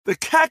The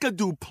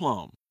kakadu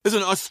plum is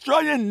an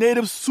Australian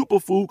native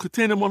superfood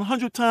containing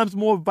 100 times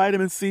more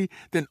vitamin C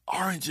than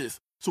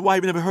oranges. So why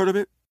have you never heard of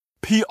it?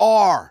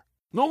 PR.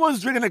 No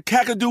one's drinking a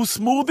kakadu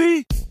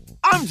smoothie?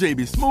 I'm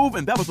JB Smooth,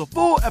 and that was a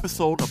full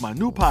episode of my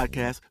new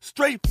podcast,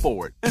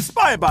 Straightforward,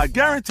 inspired by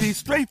guaranteed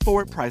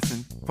straightforward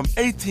pricing from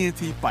AT&T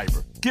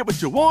Fiber. Get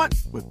what you want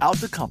without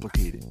the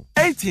complicated.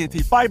 AT&T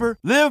Fiber,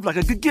 live like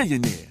a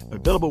gigillionaire.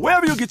 Available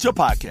wherever you get your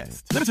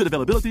podcasts. Limited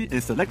availability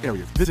in select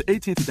areas. Visit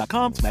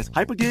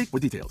AT&T.com/hypergig for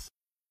details.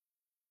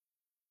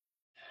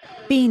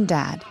 Bean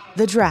Dad,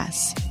 The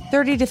Dress,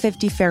 30 to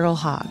 50 Feral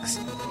Hogs.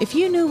 If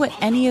you knew what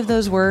any of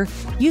those were,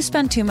 you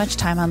spend too much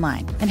time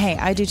online. And hey,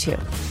 I do too.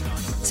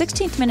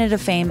 16th Minute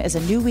of Fame is a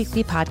new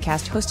weekly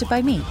podcast hosted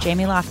by me,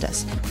 Jamie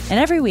Loftus. And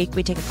every week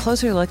we take a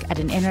closer look at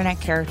an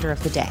internet character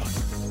of the day.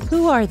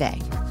 Who are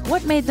they?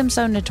 What made them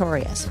so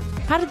notorious?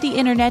 How did the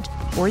internet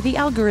or the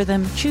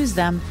algorithm choose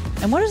them?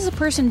 And what does a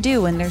person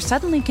do when they're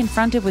suddenly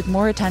confronted with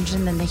more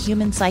attention than the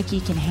human psyche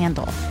can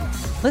handle?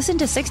 Listen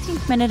to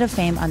 16th Minute of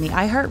Fame on the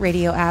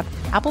iHeartRadio app,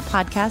 Apple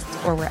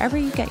Podcasts, or wherever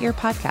you get your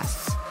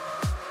podcasts.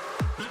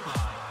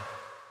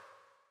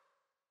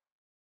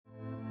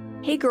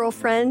 Hey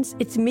girlfriends,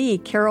 it's me,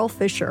 Carol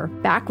Fisher,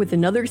 back with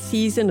another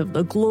season of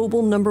the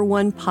global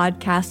 #1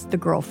 podcast, The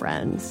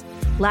Girlfriends.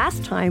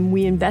 Last time,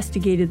 we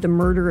investigated the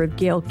murder of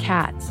Gail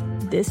Katz.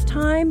 This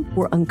time,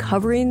 we're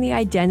uncovering the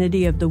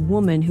identity of the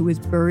woman who was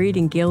buried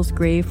in Gail's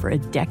grave for a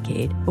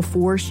decade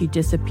before she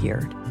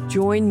disappeared.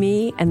 Join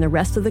me and the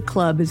rest of the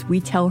club as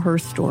we tell her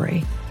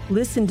story.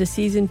 Listen to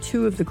Season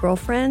 2 of The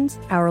Girlfriends,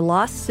 Our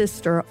Lost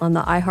Sister on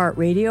the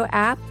iHeartRadio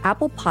app,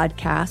 Apple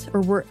Podcasts,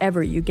 or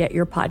wherever you get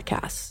your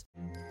podcasts.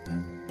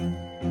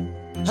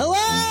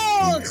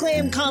 Hello,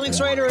 acclaimed comics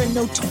writer and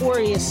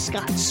notorious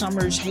Scott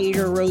Summers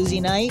hater,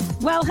 Rosie Knight.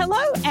 Well, hello,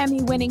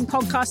 Emmy-winning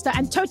podcaster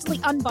and totally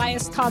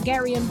unbiased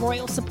Targaryen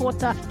royal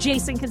supporter,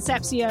 Jason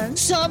Concepcion.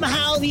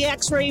 Somehow the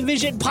X-Ray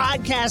Vision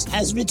podcast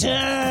has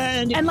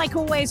returned. And like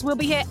always, we'll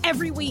be here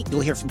every week.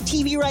 You'll hear from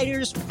TV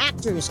writers,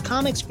 actors,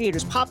 comics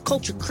creators, pop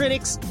culture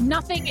critics.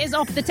 Nothing is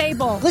off the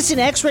table. Listen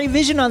to X-Ray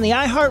Vision on the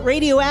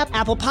iHeartRadio app,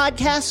 Apple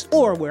Podcasts,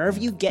 or wherever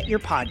you get your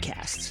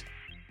podcasts.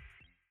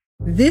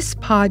 This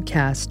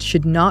podcast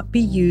should not be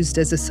used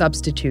as a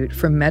substitute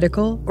for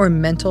medical or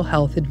mental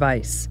health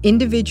advice.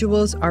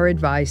 Individuals are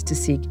advised to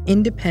seek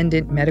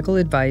independent medical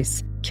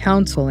advice,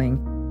 counseling,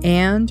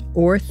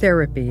 and/or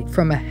therapy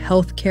from a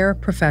healthcare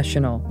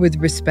professional with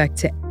respect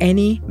to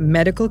any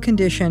medical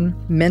condition,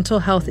 mental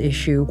health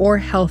issue, or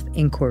health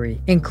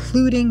inquiry,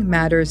 including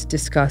matters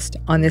discussed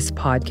on this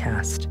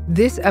podcast.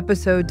 This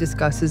episode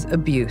discusses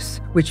abuse,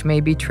 which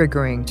may be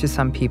triggering to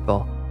some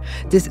people.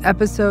 This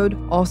episode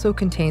also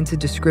contains a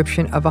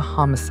description of a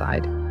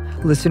homicide.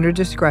 Listener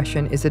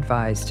discretion is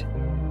advised.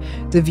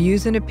 The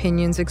views and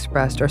opinions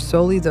expressed are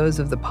solely those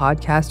of the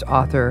podcast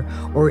author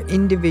or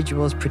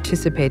individuals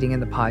participating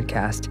in the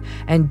podcast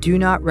and do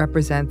not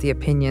represent the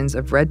opinions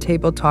of Red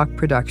Table Talk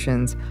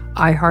Productions,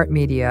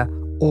 iHeartMedia,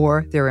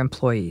 or their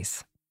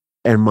employees.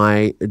 And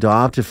my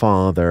adoptive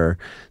father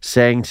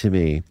saying to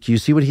me, "Do you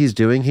see what he's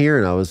doing here?"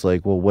 And I was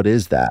like, "Well, what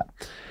is that?"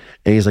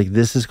 And he's like,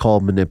 "This is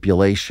called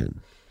manipulation.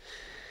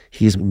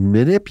 He's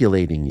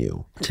manipulating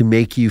you to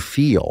make you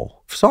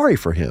feel sorry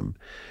for him.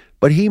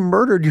 But he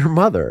murdered your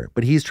mother,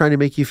 but he's trying to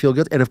make you feel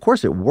good." And of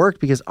course it worked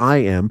because I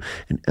am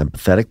an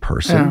empathetic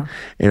person. Yeah.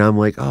 And I'm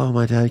like, oh,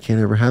 my dad can't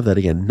ever have that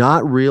again.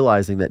 Not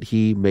realizing that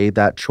he made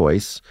that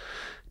choice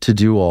to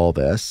do all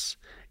this.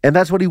 And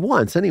that's what he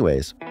wants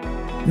anyways.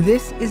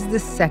 This is the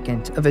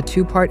second of a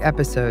two-part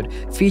episode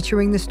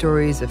featuring the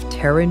stories of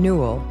Terra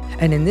Newell,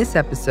 and in this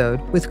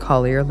episode with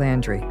Collier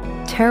Landry.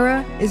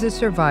 Terra is a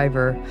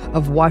survivor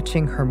of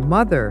watching her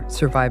mother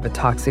survive a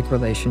toxic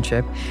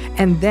relationship,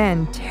 and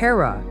then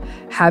Terra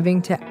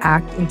having to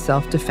act in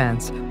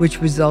self-defense,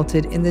 which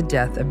resulted in the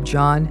death of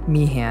John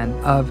Meehan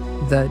of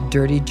the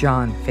Dirty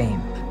John fame.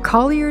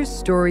 Collier's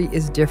story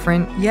is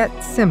different, yet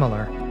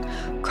similar.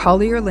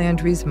 Collier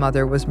Landry's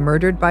mother was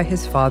murdered by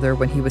his father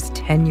when he was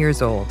 10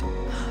 years old.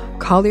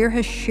 Collier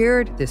has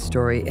shared this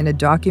story in a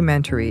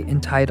documentary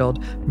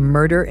entitled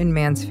Murder in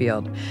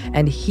Mansfield,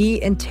 and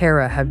he and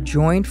Terra have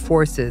joined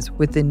forces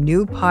with the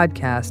new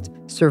podcast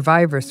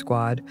Survivor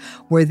Squad,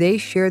 where they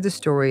share the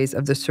stories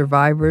of the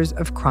survivors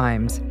of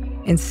crimes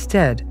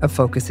instead of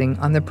focusing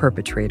on the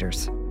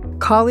perpetrators.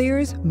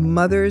 Collier's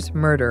mother's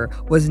murder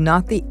was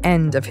not the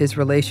end of his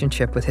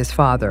relationship with his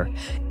father.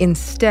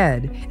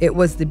 Instead, it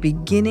was the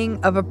beginning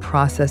of a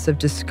process of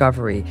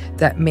discovery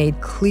that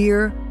made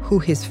clear who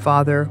his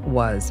father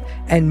was,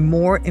 and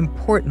more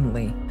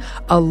importantly,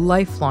 a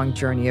lifelong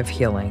journey of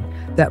healing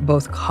that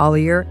both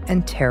Collier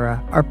and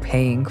Terra are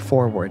paying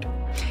forward.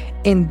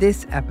 In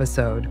this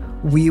episode,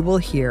 we will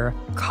hear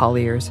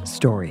Collier's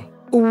story.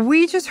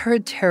 We just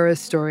heard Terra's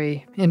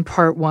story in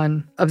part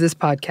 1 of this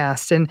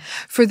podcast. And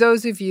for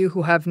those of you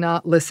who have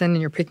not listened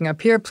and you're picking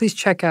up here, please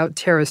check out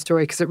Terra's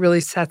story because it really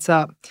sets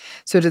up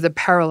sort of the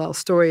parallel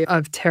story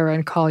of Terra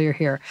and Collier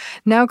here.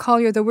 Now,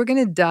 Collier, though, we're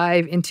going to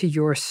dive into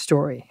your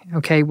story,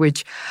 okay,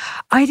 which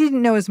I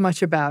didn't know as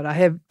much about. I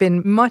have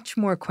been much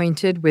more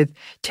acquainted with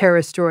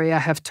Terra's story. I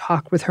have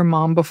talked with her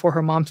mom before.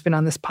 Her mom's been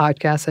on this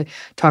podcast. I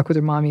talked with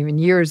her mom even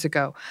years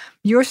ago.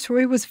 Your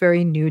story was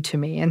very new to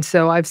me. And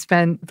so I've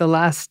spent the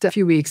last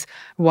few weeks,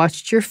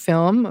 watched your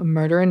film,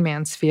 Murder in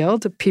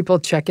Mansfield. People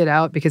check it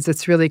out because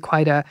it's really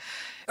quite a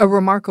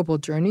remarkable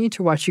journey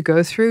to watch you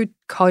go through.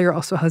 Collier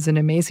also has an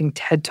amazing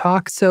TED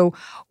Talk. So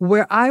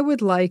where I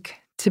would like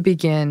to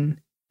begin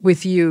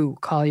with you,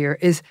 Collier,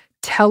 is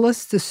tell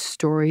us the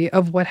story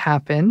of what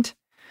happened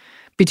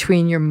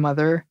between your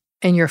mother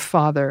and your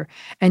father,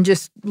 and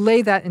just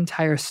lay that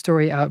entire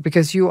story out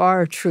because you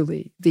are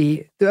truly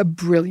a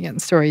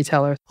brilliant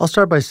storyteller. I'll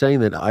start by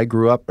saying that I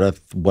grew up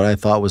with what I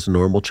thought was a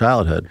normal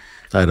childhood.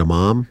 I had a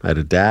mom, I had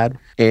a dad,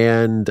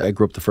 and I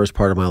grew up the first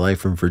part of my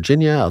life in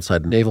Virginia,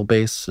 outside a naval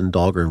base in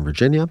Dahlgren,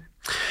 Virginia.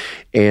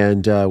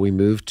 And we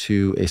moved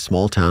to a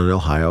small town in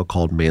Ohio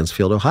called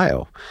Mansfield,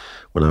 Ohio,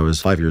 when I was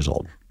 5 years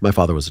old. My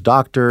father was a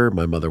doctor.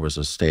 My mother was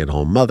a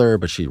stay-at-home mother,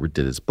 but she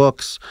did his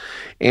books.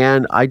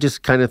 And I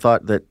just kind of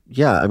thought that,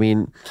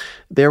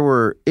 there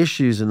were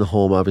issues in the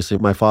home. Obviously,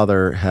 my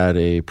father had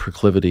a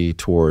proclivity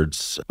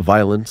towards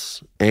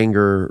violence,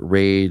 anger,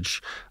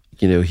 rage.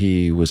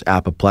 He was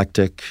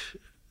apoplectic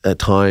at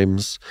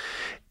times.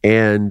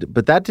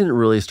 But that didn't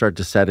really start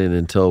to set in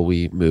until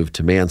we moved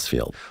to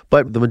Mansfield.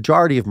 But the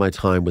majority of my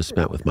time was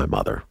spent with my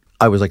mother.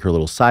 I was like her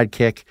little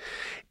sidekick,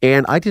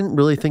 and I didn't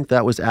really think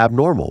that was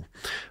abnormal.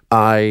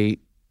 I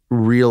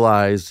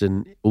realized,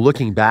 and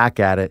looking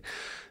back at it,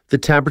 the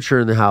temperature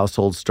in the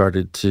household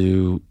started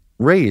to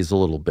raise a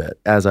little bit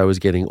as I was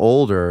getting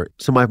older.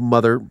 So my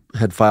mother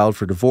had filed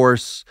for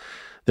divorce.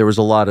 There was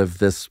a lot of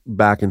this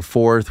back and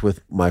forth with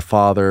my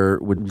father,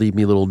 would leave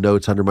me little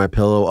notes under my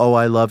pillow. Oh,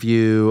 I love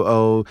you.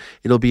 Oh,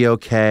 it'll be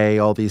okay.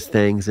 All these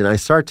things. And I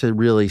start to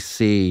really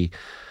see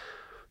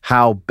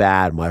how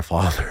bad my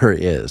father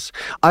is.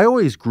 I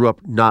always grew up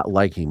not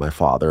liking my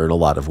father in a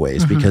lot of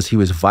ways because he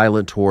was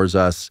violent towards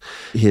us.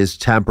 His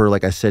temper,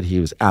 like I said,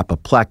 he was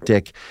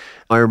apoplectic.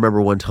 I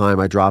remember one time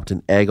I dropped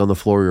an egg on the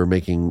floor. We were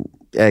making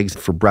eggs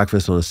for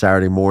breakfast on a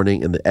Saturday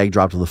morning, and the egg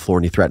dropped on the floor,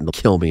 and he threatened to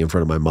kill me in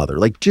front of my mother.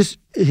 Like, just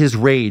his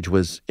rage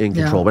was in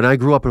control. And I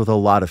grew up with a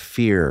lot of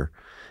fear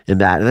in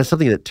that. And that's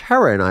something that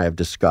Terra and I have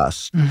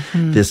discussed,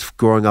 this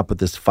growing up with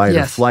this fight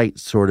or flight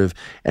sort of,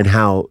 and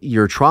how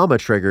your trauma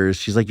triggers.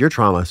 She's like, your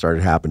trauma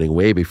started happening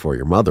way before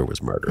your mother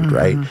was murdered,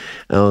 right? And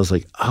I was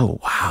like, oh,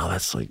 wow,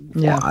 that's like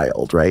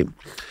wild, right?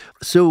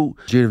 So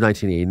June of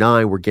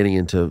 1989, we're getting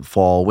into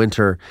fall,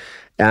 winter,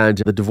 and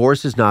the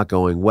divorce is not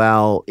going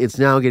well. It's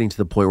now getting to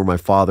the point where my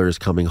father is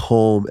coming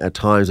home at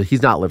times.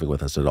 He's not living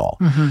with us at all.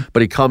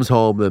 But he comes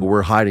home and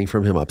we're hiding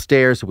from him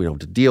upstairs so we don't have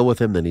to deal with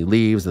him. Then he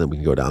leaves and then we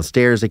can go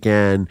downstairs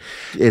again.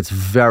 It's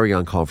very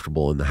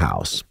uncomfortable in the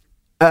house.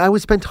 I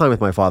would spend time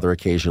with my father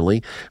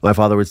occasionally. My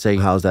father would say,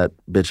 how's that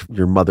bitch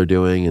your mother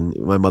doing? And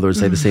my mother would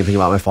say the same thing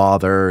about my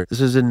father.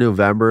 This is in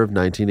November of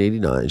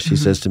 1989. She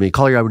says to me,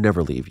 Collier, I would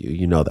never leave you.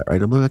 You know that,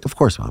 right? I'm like, of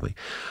course, Mommy.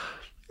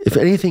 If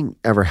anything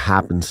ever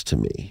happens to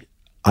me,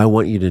 I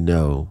want you to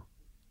know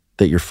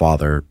that your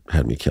father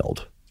had me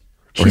killed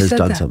or has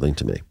done something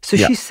to me. So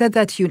she said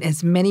that to you in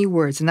as many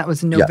words, and that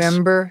was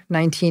November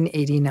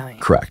 1989.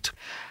 Correct.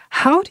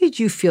 How did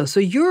you feel? So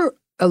you're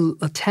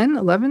 10,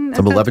 11?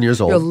 I'm 11 years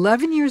old. You're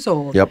 11 years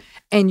old. Yep.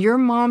 And your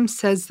mom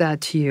says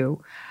that to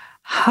you.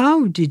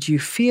 How did you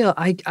feel?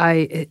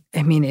 I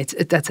mean,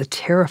 that's a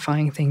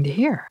terrifying thing to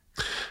hear.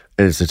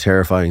 And it's a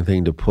terrifying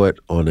thing to put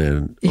on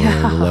an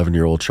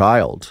 11-year-old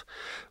child.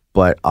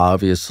 But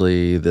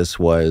obviously, this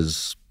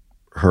was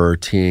her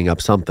teeing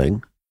up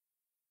something.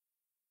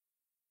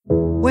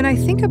 When I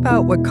think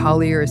about what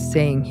Collier is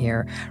saying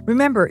here,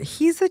 remember,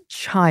 he's a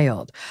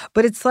child,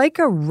 but it's like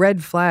a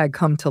red flag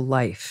come to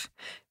life.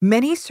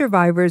 Many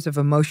survivors of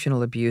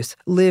emotional abuse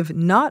live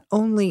not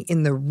only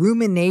in the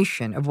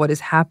rumination of what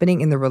is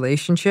happening in the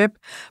relationship,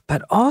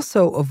 but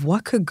also of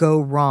what could go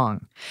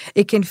wrong.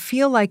 It can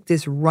feel like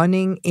this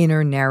running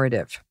inner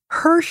narrative.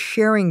 Her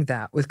sharing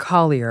that with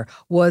Collier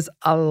was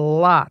a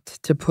lot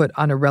to put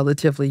on a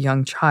relatively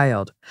young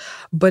child,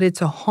 but it's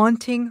a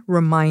haunting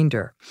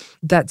reminder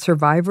that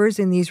survivors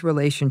in these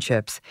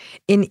relationships,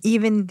 in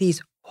even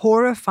these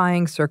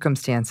horrifying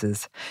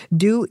circumstances,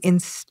 do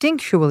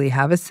instinctually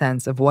have a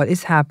sense of what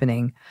is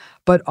happening,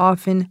 but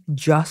often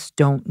just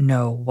don't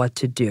know what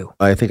to do.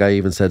 I think I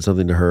even said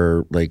something to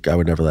her, like, I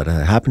would never let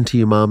that happen to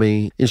you,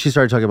 Mommy. And she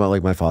started talking about,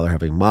 like, my father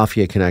having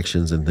mafia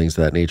connections and things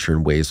of that nature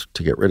and ways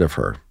to get rid of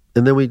her.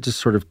 And then we just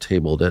sort of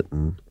tabled it,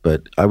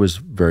 but I was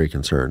very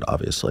concerned,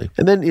 obviously.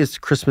 And then it's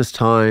Christmas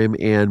time,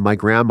 and my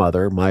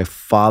grandmother, my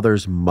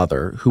father's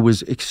mother, who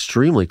was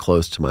extremely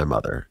close to my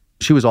mother,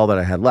 she was all that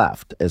I had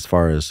left as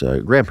far as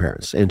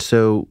grandparents. And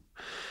so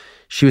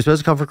she was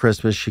supposed to come for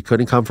Christmas. She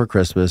couldn't come for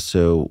Christmas.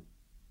 So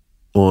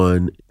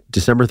on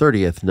December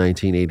 30th,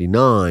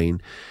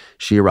 1989,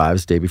 she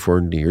arrives the day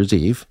before New Year's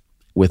Eve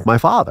with my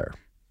father.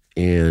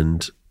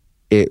 And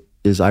it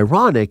is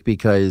ironic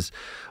because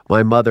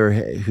my mother,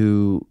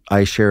 who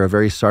I share a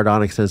very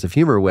sardonic sense of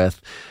humor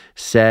with,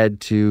 said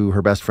to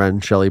her best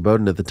friend, Shelley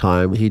Bowden at the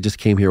time, he just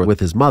came here with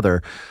his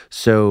mother,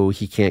 so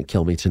he can't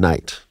kill me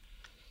tonight.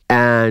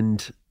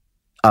 And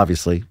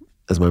obviously,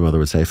 as my mother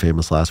would say,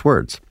 famous last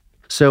words.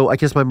 So I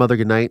kissed my mother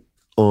goodnight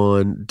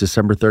on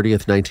December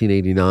 30th,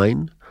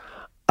 1989.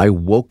 I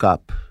woke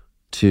up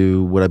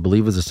to what I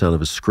believe was the sound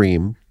of a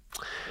scream.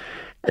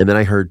 And then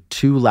I heard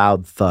two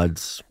loud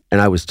thuds, and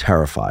I was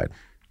terrified.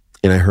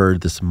 And I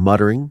heard this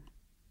muttering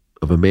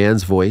of a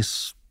man's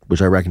voice,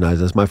 which I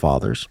recognized as my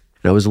father's.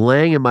 And I was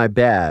laying in my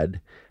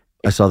bed.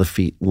 I saw the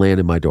feet land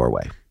in my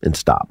doorway and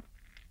stop.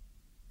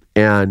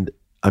 And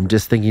I'm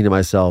just thinking to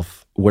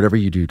myself, whatever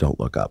you do, don't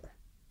look up.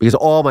 Because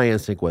all my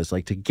instinct was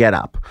like to get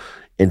up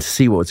and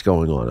see what's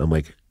going on. I'm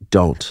like,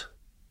 don't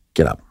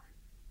get up.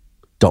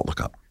 Don't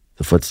look up.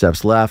 The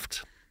footsteps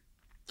left.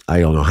 I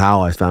don't know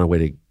how. I found a way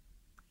to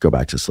go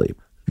back to sleep.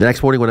 The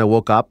next morning when I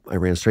woke up, I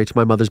ran straight to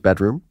my mother's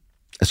bedroom.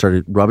 I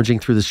started rummaging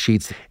through the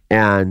sheets,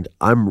 and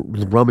I'm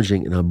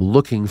rummaging and I'm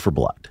looking for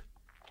blood.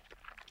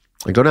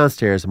 I go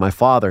downstairs, and my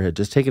father had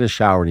just taken a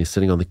shower, and he's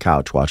sitting on the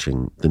couch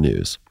watching the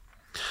news.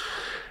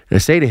 And I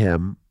say to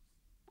him,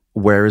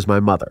 where is my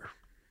mother?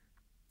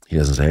 He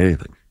doesn't say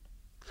anything.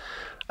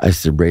 I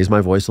raise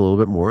my voice a little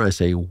bit more. I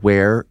say,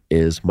 where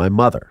is my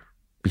mother?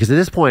 Because at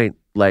this point,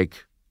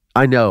 like,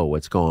 I know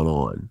what's going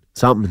on.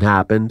 Something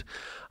happened.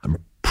 I'm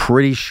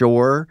pretty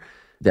sure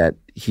that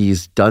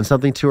he's done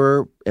something to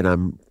her, and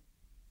I'm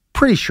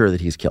pretty sure that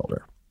he's killed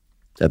her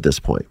at this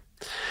point.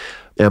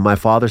 And my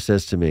father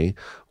says to me,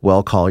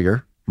 well,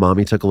 Collier,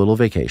 Mommy took a little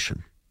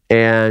vacation.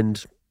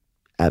 And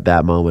at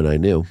that moment, I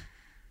knew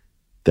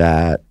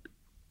that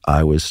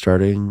I was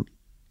starting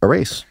a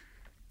race.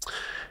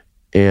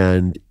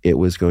 And it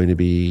was going to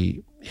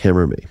be him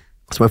or me.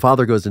 So my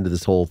father goes into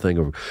this whole thing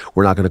of,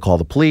 we're not going to call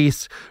the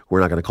police. We're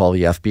not going to call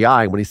the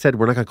FBI. And when he said,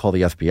 we're not going to call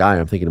the FBI,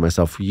 I'm thinking to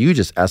myself, you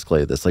just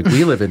escalated this. Like,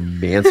 we live in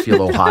Mansfield,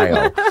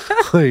 Ohio.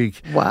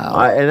 Like,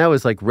 wow. And that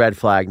was like red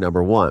flag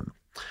number one.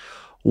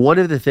 One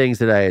of the things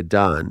that I had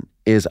done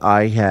is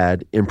I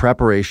had, in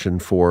preparation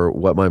for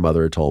what my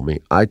mother had told me,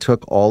 I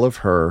took all of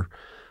her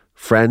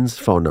friends'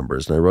 phone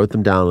numbers and I wrote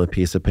them down on a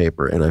piece of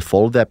paper, and I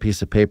folded that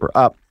piece of paper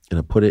up and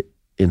I put it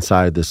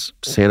inside this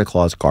Santa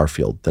Claus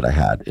Garfield that I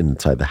had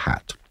inside the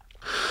hat.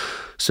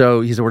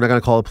 So he said, we're not going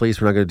to call the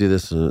police. We're not going to do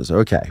this. And I said,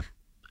 okay.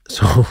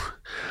 So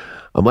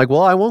I'm like,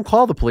 well, I won't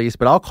call the police,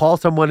 but I'll call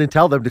someone and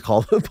tell them to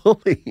call the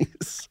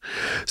police.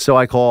 So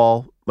I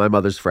call my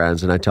mother's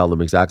friends and I tell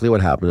them exactly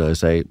what happened. And I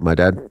say, my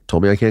dad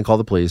told me I can't call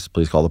the police.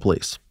 Please call the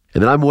police.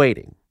 And then I'm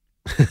waiting.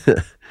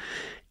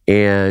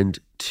 And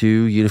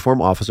two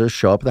uniformed officers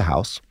show up at the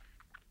house.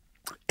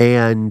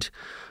 And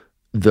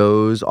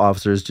those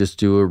officers just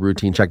do a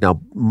routine check.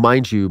 Now,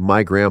 mind you,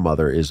 my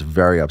grandmother is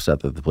very upset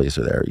that the police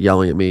are there,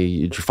 yelling at me,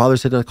 your father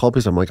said not to call the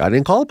police. I'm like, I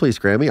didn't call the police,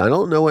 Grammy. I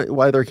don't know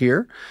why they're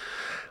here.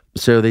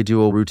 So they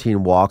do a routine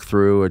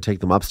walkthrough. I take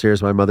them upstairs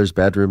to my mother's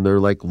bedroom. They're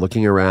like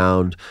looking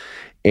around.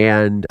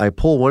 And I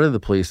pull one of the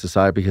police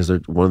aside because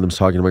one of them's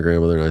talking to my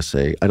grandmother, and I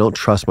say, I don't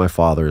trust my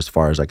father as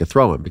far as I could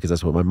throw him, because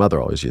that's what my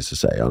mother always used to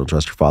say. I don't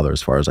trust your father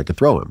as far as I could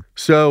throw him.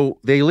 So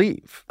they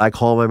leave. I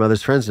call my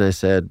mother's friends and I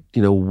said,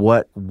 you know,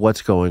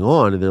 what's going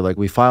on? And they're like,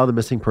 we filed a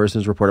missing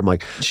persons report. I'm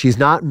like, she's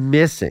not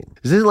missing.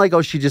 This isn't like,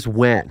 oh, she just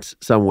went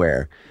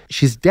somewhere.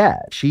 She's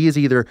dead. She is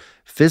either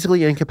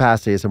physically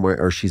incapacitated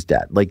somewhere or she's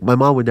dead. Like, my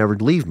mom would never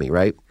leave me,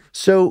 right?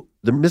 So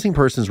the missing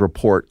persons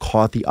report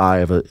caught the eye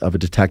of a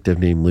detective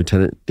named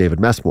Lieutenant David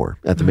Messmore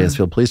at the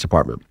Mansfield Police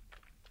Department.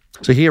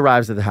 So he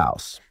arrives at the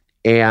house,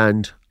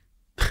 and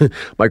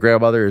my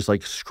grandmother is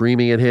like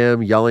screaming at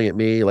him, yelling at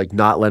me, like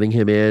not letting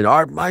him in.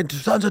 My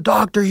son's a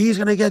doctor. He's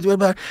going to get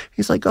you.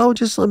 He's like, oh,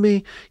 just let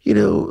me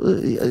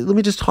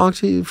just talk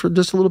to you for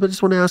just a little bit.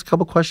 Just want to ask a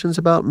couple questions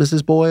about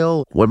Mrs.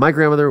 Boyle. When my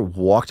grandmother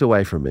walked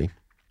away from me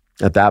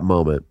at that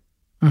moment,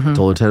 I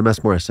told Lieutenant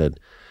Messmore, I said,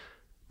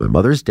 my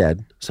mother's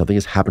dead. Something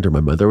has happened to her. My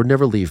mother would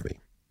never leave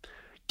me.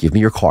 Give me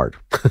your card.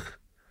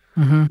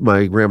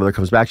 My grandmother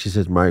comes back. She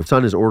says, my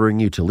son is ordering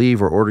you to leave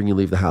or ordering you to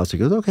leave the house. He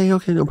goes, okay,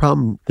 no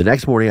problem. The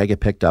next morning I get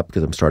picked up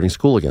because I'm starting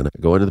school again. I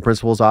go into the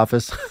principal's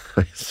office.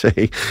 I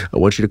say, I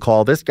want you to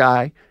call this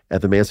guy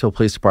at the Mansfield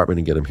Police Department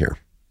and get him here.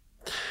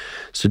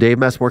 So Dave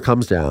Messmore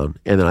comes down,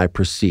 and then I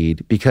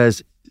proceed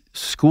because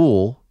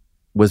school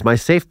was my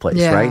safe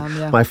place, right?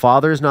 Yeah. My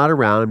father is not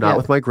around. I'm not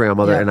with my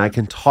grandmother, and I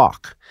can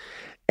talk.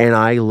 And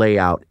I lay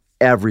out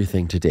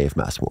everything to Dave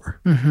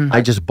Messmore.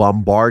 I just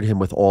bombard him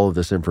with all of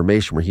this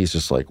information where he's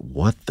just like,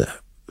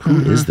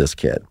 who is this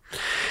kid?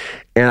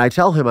 And I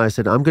tell him, I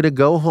said, I'm going to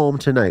go home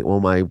tonight. While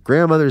my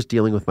grandmother's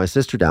dealing with my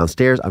sister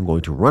downstairs, I'm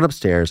going to run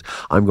upstairs.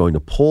 I'm going to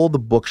pull the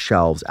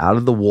bookshelves out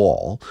of the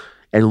wall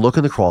and look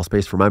in the crawl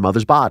space for my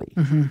mother's body.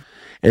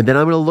 And then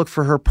I'm going to look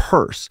for her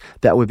purse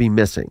that would be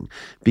missing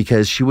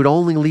because she would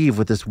only leave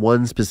with this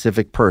one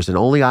specific purse and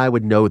only I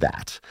would know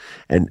that.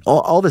 And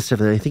all this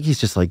stuff. And I think he's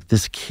just like,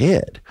 this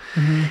kid.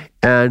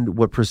 And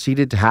what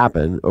proceeded to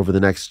happen over the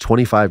next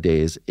 25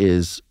 days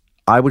is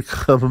I would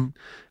come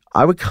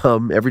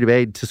every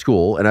day to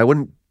school, and I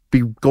wouldn't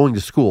be going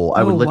to school.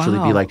 I would literally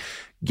be like,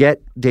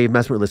 get Dave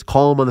Messmer, let's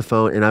call him on the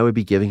phone, and I would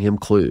be giving him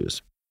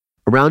clues.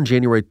 Around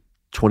January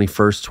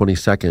 21st,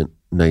 22nd,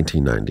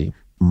 1990,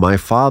 my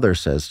father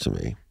says to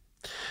me,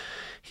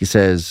 he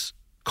says,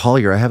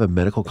 Collier, I have a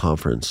medical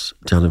conference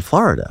down in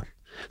Florida.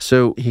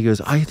 So he goes,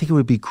 I think it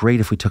would be great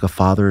if we took a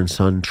father and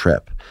son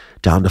trip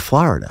down to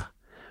Florida.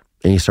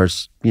 And he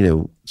starts,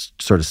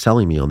 sort of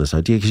selling me on this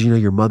idea because,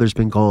 your mother's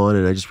been gone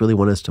and I just really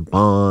want us to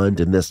bond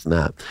and this and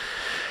that.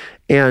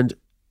 And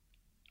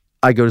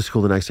I go to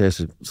school the next day. I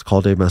said, let's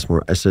call Dave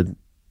Messmer. I said,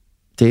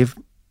 Dave,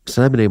 since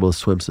I've been able to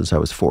swim since I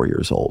was 4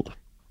 years old,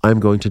 I'm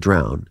going to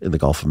drown in the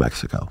Gulf of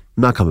Mexico.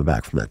 I'm not coming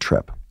back from that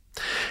trip.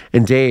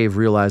 And Dave,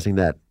 realizing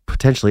that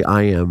potentially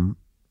I am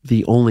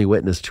the only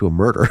witness to a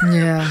murder,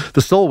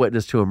 the sole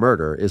witness to a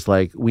murder, is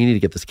like, we need to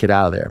get this kid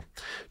out of there.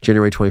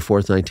 January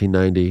 24th,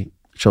 1990,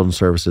 Children's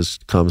Services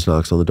comes,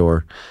 knocks on the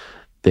door.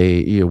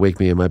 They wake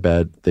me in my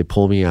bed. They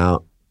pull me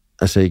out.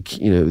 I say,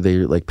 they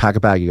like, pack a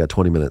bag, you got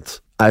 20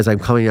 minutes. As I'm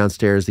coming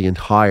downstairs, the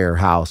entire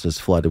house is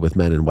flooded with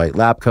men in white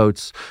lab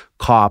coats,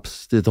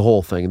 cops, the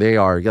whole thing.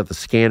 You got the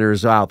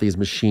scanners out, these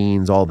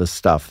machines, all this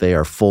stuff. They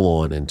are full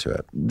on into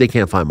it. They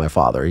can't find my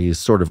father. He's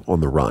sort of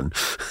on the run.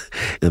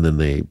 And then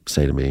they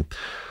say to me,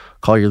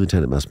 Collier,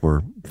 Lieutenant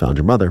Messmer found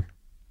your mother.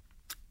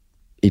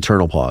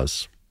 Eternal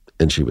pause,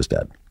 and she was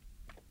dead.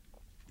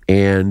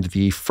 And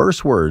the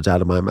first words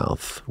out of my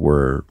mouth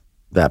were,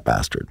 that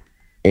bastard.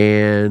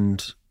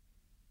 And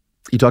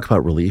you talked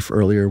about relief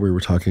earlier. We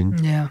were talking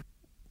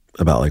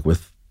about like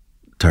with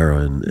Terra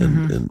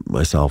and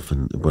myself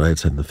and what I had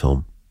said in the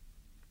film.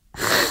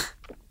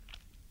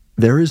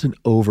 There is an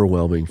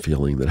overwhelming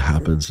feeling that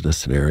happens in a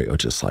scenario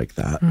just like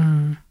that.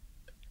 And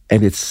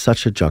it's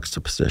such a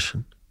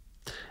juxtaposition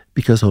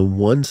because on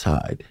one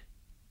side,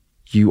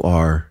 you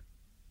are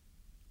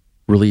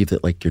relieved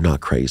that like you're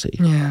not crazy.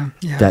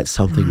 That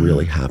something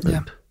really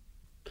happened.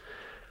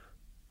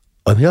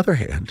 On the other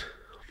hand,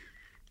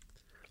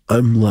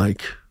 I'm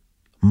like,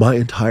 my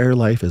entire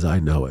life as I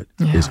know it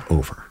is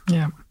over.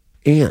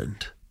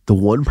 And the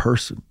one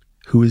person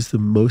who is the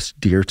most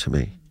dear to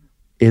me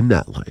in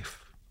that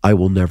life, I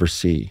will never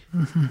see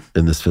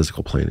in this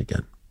physical plane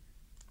again.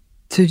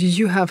 So did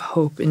you have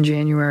hope in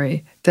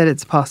January that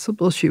it's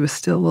possible she was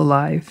still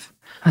alive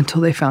until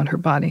they found her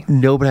body?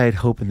 No, but I had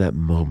hope in that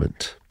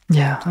moment.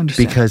 Yeah, I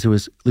understand. Because it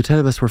was,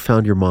 Lieutenant Messmer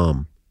found your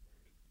mom.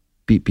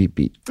 Beep, beep,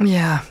 beep.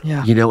 Yeah.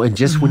 And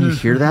just when you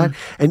hear that,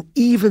 and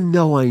even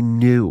though I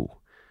knew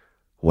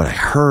what I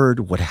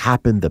heard, what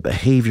happened, the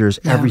behaviors,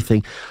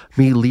 everything,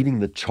 me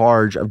leading the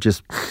charge of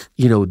just,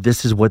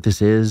 this is what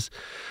this is,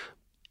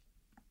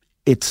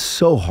 it's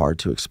so hard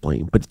to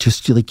explain, but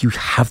just like you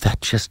have that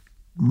just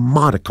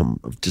modicum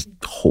of just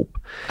hope.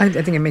 I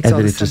think it makes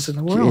all the sense in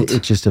the world.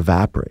 It just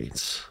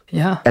evaporates.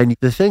 Yeah. And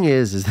the thing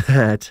is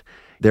that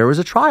there was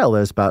a trial that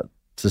was about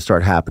to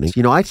start happening.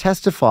 I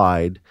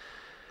testified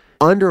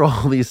under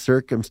all these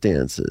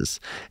circumstances,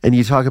 and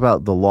you talk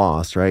about the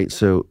loss, right?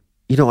 So,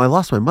 I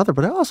lost my mother,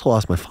 but I also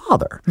lost my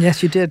father.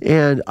 Yes, you did.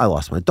 And I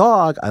lost my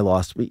dog. I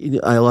lost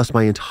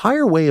my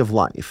entire way of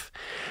life.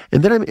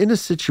 And then I'm in a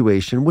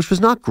situation which was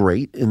not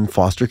great in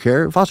foster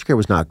care. Foster care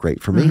was not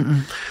great for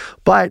me.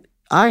 But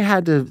I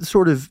had to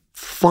sort of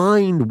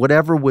find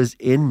whatever was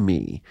in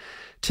me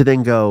to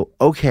then go,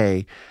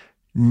 okay,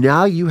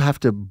 now you have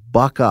to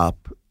buck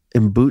up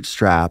and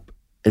bootstrap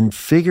and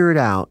figure it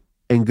out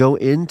and go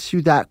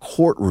into that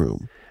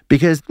courtroom.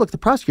 Because, look, the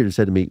prosecutor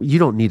said to me, you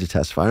don't need to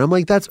testify. And I'm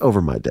like, that's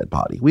over my dead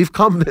body. We've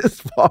come this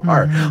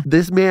far.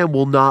 This man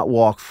will not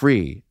walk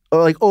free,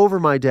 like over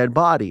my dead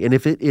body. And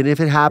if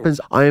it happens,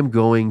 I am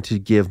going to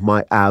give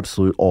my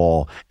absolute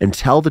all and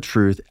tell the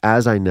truth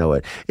as I know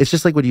it. It's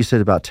just like what you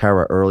said about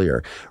Terra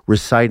earlier,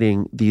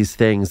 reciting these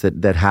things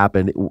that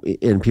happened.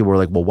 And people were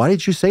like, well, why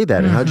did you say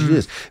that? And how did you do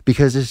this?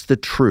 Because it's the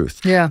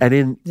truth. Yeah.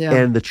 And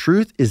the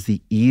truth is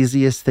the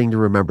easiest thing to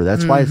remember.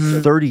 That's why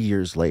it's 30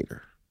 years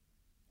later,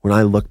 when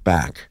I look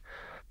back,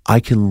 I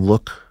can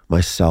look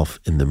myself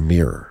in the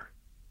mirror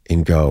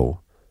and go,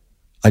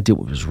 I did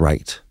what was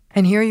right.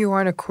 And here you are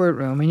in a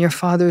courtroom, and your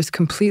father is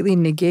completely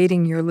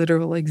negating your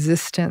literal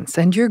existence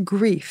and your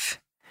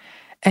grief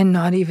and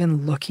not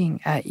even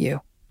looking at you.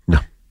 No.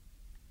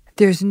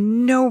 There's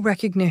no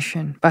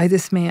recognition by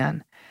this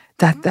man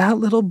that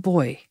little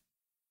boy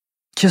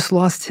just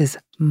lost his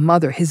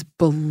mother, his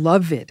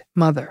beloved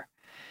mother.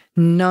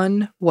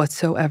 None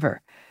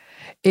whatsoever.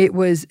 It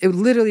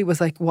literally was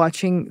like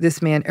watching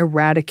this man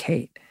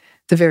eradicate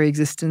the very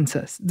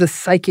existence, the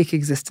psychic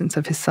existence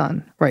of his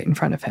son right in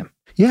front of him.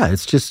 Yeah,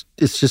 it's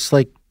just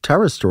like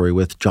Terra's story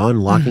with John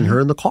locking her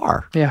in the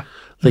car. Yeah.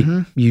 Like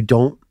you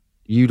don't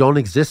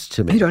exist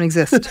to me. You don't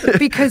exist.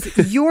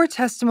 Because your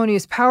testimony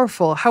is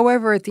powerful.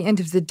 However, at the end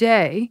of the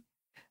day,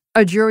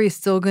 a jury is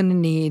still going to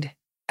need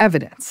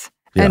evidence.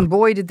 Yeah. And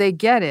boy, did they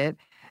get it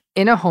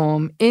in a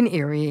home in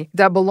Erie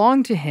that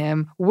belonged to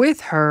him,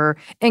 with her,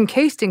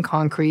 encased in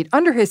concrete,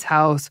 under his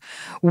house,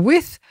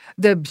 with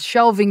the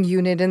shelving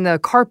unit and the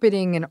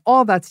carpeting and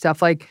all that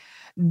stuff. Like,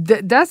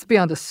 that's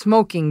beyond a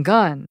smoking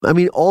gun. I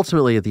mean,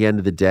 ultimately, at the end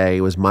of the day,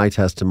 it was my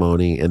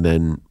testimony and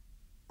then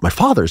my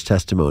father's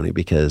testimony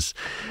because,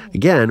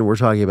 again, we're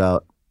talking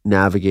about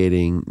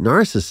navigating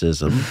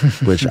narcissism,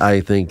 which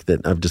I think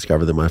that I've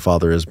discovered that my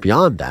father is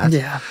beyond that.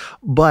 Yeah.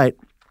 But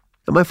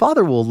my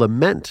father will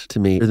lament to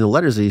me in the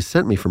letters that he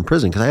sent me from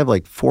prison, because I have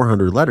like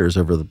 400 letters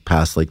over the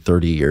past like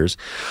 30 years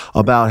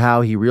about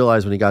how he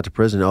realized when he got to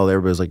prison, everybody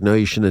was like, no,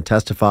 you shouldn't have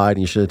testified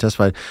and you shouldn't have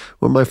testified.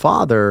 When my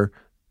father,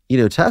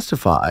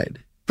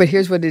 testified. But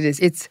here's what it is.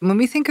 It's when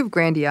we think of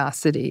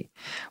grandiosity,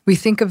 we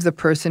think of the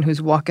person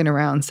who's walking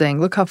around saying,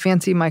 look how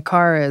fancy my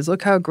car is.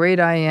 Look how great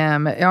I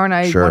am. Aren't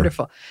I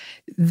wonderful?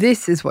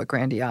 This is what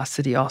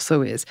grandiosity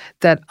also is,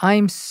 that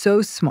I'm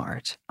so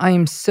smart. I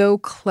am so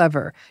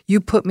clever.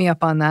 You put me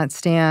up on that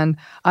stand,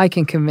 I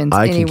can convince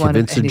anyone. I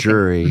can convince a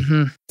jury.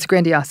 Mm-hmm. It's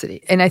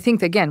grandiosity. And I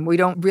think, again, we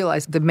don't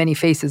realize the many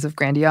faces of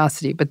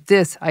grandiosity, but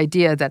this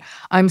idea that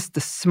I'm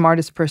the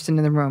smartest person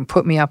in the room,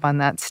 put me up on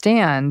that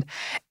stand,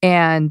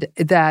 and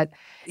that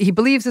he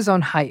believes his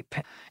own hype.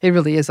 It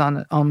really is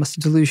on almost a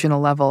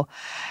delusional level.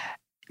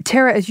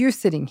 Terra, as you're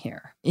sitting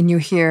here and you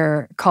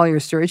hear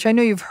Collier's story, which I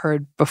know you've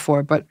heard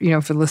before, but,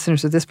 for the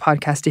listeners of this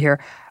podcast to hear,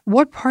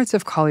 what parts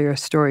of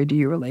Collier's story do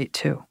you relate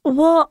to?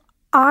 Well,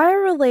 I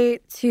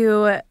relate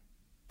to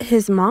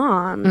his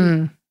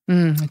mom,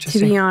 to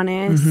be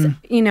honest.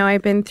 Mm-hmm.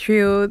 I've been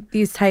through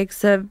these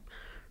types of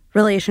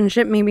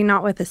relationship, maybe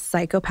not with a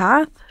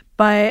psychopath,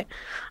 but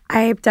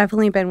I've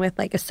definitely been with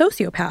like a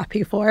sociopath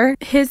before.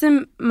 His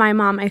and my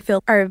mom, I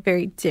feel, are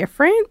very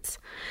different,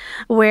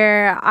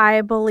 where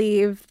I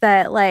believe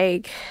that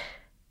like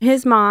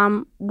his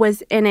mom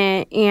was in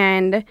it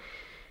and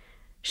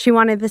she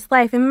wanted this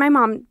life, and my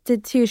mom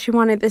did too. She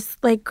wanted this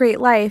like great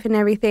life and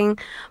everything.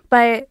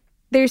 But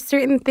there's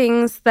certain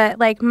things that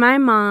like my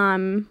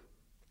mom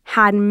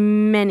had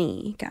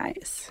many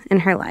guys in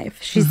her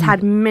life. She's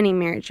had many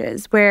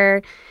marriages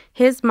where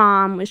his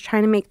mom was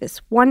trying to make this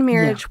one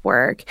marriage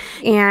work.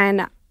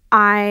 And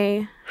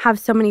I have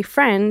so many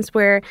friends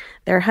where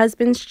their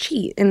husbands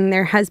cheat and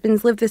their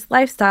husbands live this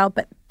lifestyle,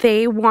 but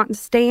they want to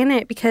stay in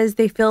it because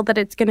they feel that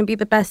it's going to be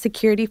the best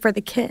security for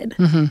the kid.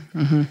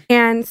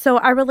 And so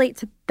I relate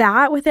to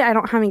that with it. I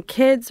don't have any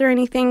kids or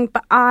anything,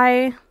 but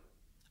I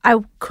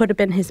could have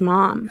been his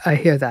mom. I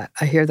hear that.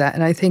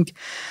 And I think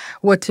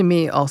what to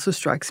me also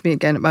strikes me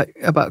again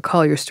about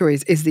Collier's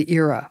stories is the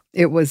era.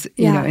 It was,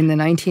 in the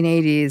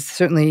 1980s,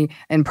 certainly,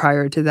 and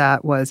prior to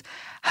that, was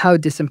how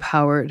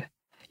disempowered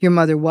your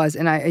mother was.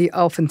 And I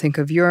often think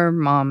of your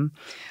mom.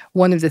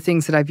 One of the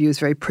things that I view as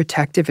very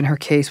protective in her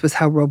case was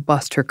how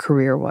robust her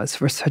career was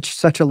for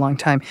such a long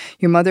time.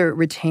 Your mother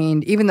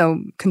retained, even though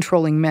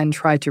controlling men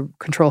tried to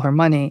control her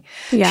money,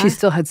 she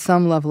still had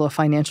some level of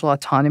financial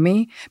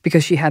autonomy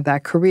because she had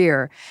that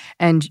career.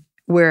 And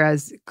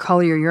whereas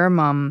Collier, your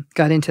mom,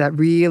 got into that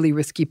really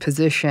risky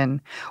position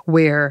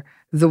where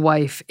the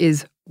wife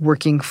is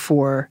working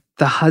for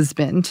the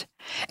husband.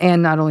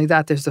 And not only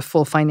that, there's the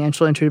full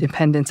financial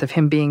interdependence of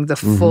him being the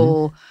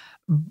full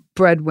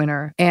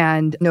breadwinner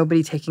and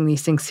nobody taking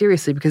these things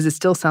seriously, because it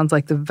still sounds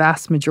like the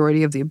vast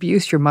majority of the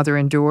abuse your mother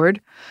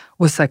endured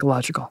was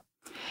psychological.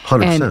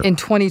 100%. And in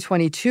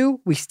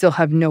 2022, we still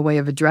have no way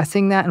of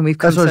addressing that, and we've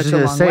come such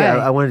a long way.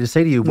 I wanted to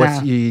say to you,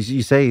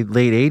 you say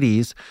late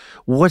 80s,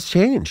 what's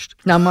changed?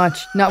 Not much.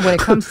 Not when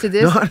it comes to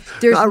this.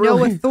 There's not no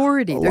really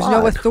authority. There's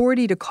no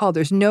authority to call.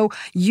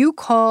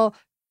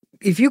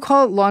 If you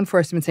call law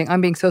enforcement saying,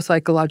 I'm being so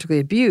psychologically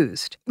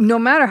abused, no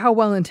matter how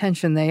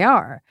well-intentioned they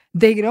are,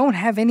 they don't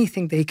have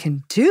anything they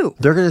can do.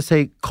 They're going to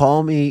say,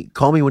 call me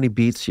when he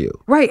beats you.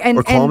 Right.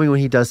 Or call me when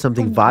he does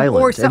something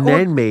violent. And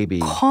then maybe.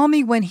 Call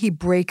me when he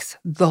breaks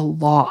the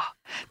law.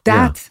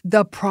 That's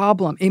the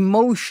problem.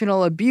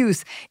 Emotional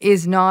abuse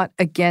is not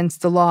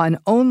against the law. And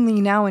only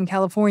now in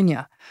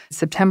California,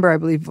 September, I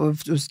believe,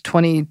 it was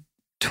 2020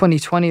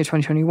 or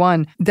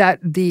 2021, that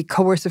the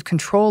coercive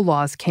control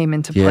laws came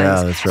into place.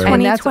 Yeah, that's right.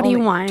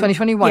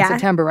 2021.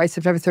 September, right?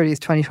 September 30th,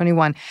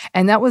 2021.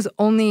 And that was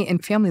only in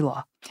family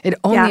law. It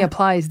only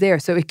applies there.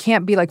 So it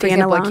can't be like, for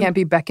example, it can't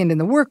be beckoned in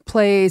the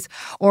workplace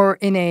or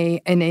in a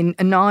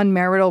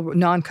non-marital,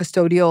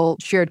 non-custodial,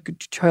 shared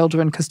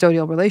children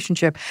custodial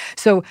relationship.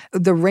 So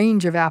the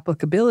range of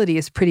applicability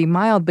is pretty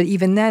mild. But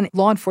even then,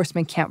 law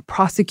enforcement can't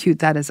prosecute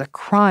that as a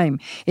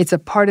crime. It's a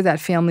part of that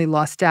family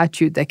law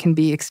statute that can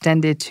be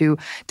extended to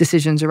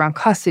decisions around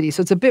custody. So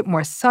it's a bit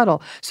more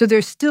subtle. So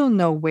there's still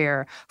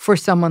nowhere for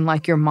someone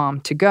like your mom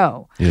to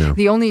go. Yeah.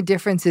 The only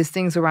difference is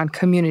things around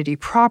community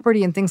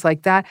property and things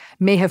like that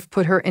may have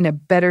put her in a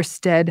better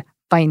stead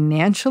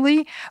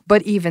financially,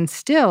 but even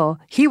still,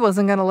 he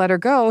wasn't going to let her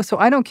go. So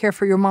I don't care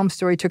if your mom's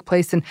story took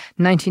place in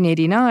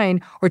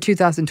 1989 or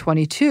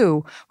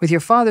 2022, with your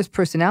father's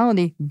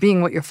personality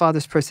being what your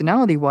father's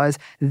personality was,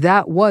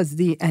 that was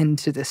the end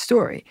to this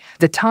story.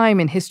 The time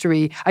in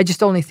history, I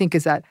just only think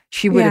is that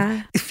she would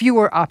have,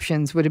 fewer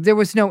options would have, there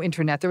was no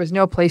internet, there was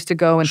no place to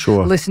go and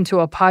listen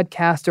to a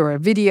podcast or a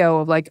video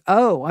of like,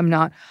 oh, I'm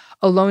not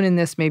alone in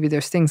this, maybe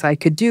there's things I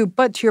could do.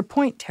 But to your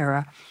point,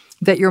 Terra,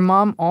 that your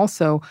mom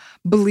also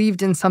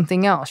believed in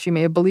something else. She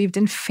may have believed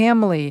in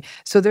family.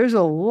 So there's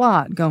a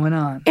lot going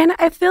on. And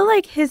I feel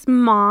like his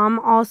mom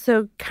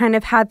also kind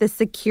of had this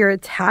secure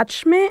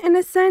attachment in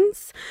a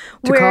sense.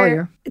 To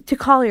Collier. To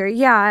Collier,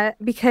 yeah.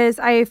 Because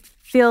I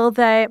feel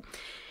that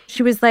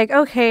she was like,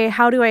 okay,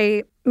 how do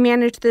I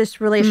manage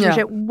this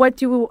relationship? What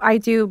do I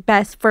do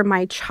best for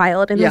my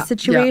child in this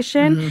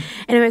situation?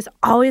 And it was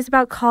always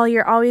about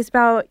Collier, always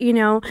about,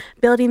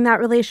 building that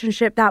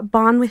relationship, that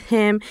bond with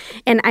him.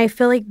 And I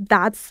feel like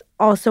that's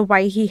also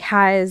why he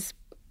has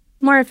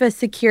more of a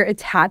secure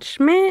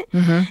attachment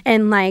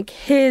and like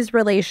his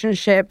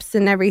relationships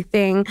and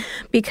everything,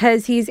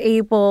 because he's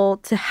able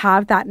to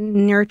have that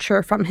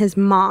nurture from his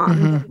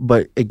mom.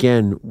 But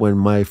again, when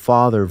my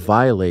father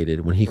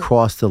violated, when he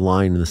crossed the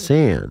line in the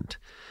sand,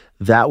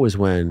 that was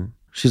when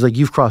she's like,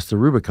 you've crossed the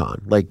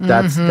Rubicon. Like,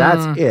 that's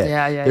it.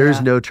 There's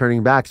no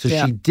turning back. So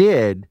she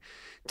did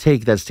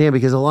take that stand,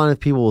 because a lot of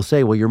people will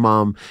say, well, your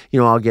mom,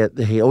 I'll get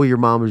the, hey, oh, your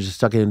mom was just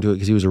stuck into it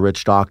because he was a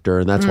rich doctor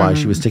and that's why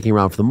she was sticking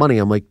around for the money.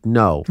 I'm like,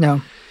 no.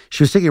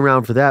 She was sticking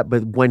around for that.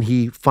 But when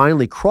he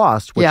finally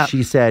crossed what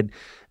she said,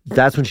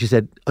 that's when she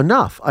said,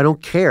 enough. I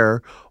don't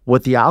care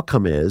what the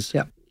outcome is.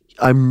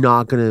 I'm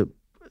not going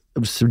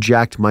to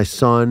subject my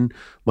son,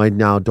 my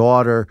now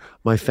daughter,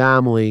 my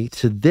family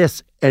to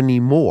this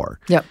anymore.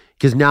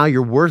 Because now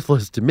you're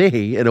worthless to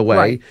me in a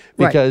way,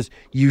 because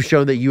you've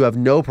shown that you have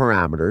no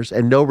parameters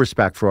and no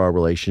respect for our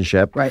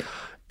relationship.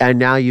 And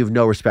now you have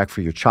no respect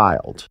for your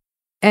child.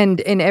 And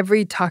in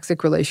every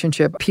toxic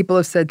relationship, people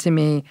have said to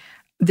me,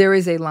 there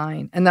is a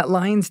line, and that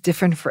line's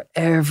different for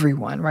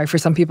everyone, right? For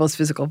some people, it's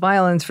physical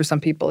violence. For some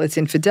people, it's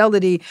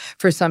infidelity.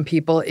 For some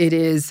people, it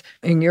is,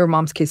 in your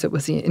mom's case, it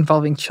was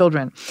involving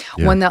children.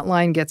 When that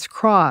line gets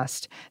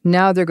crossed,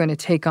 now they're going to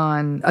take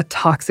on a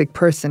toxic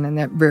person, and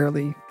that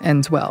rarely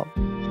ends well.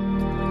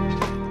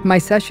 My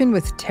session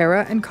with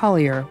Terra and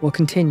Collier will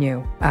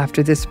continue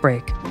after this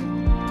break.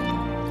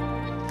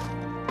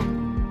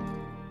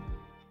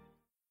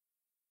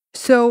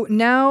 So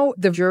now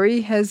the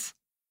jury has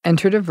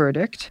entered a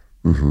verdict.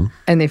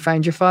 And they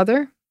find your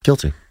father?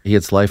 Guilty. He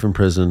gets life in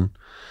prison.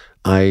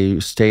 I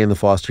stay in the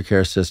foster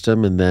care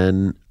system, and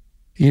then,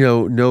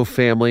 no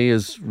family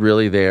is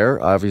really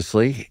there,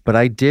 obviously. But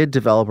I did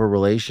develop a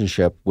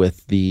relationship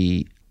with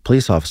the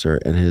police officer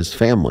and his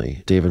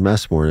family, David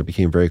Messmore, and it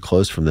became very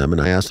close from them. And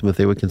I asked them if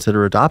they would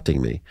consider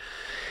adopting me.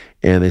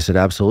 And they said,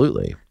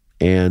 absolutely.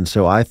 And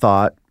so I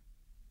thought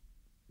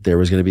there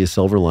was going to be a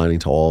silver lining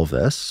to all of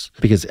this,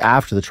 because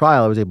after the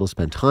trial, I was able to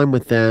spend time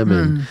with them,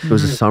 and it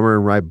was a summer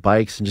and ride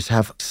bikes and just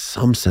have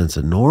some sense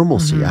of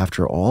normalcy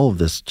after all of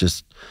this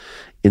just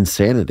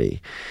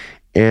insanity.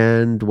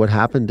 And what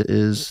happened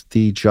is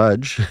the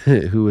judge,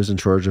 who was in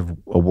charge of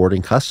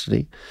awarding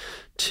custody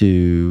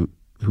to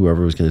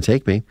whoever was going to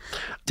take me,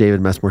 David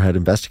Messmore had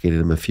investigated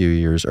him a few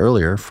years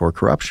earlier for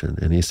corruption.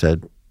 And he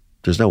said,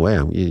 there's no way.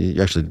 You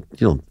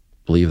don't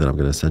believe that I'm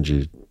going to send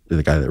you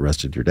the guy that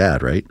arrested your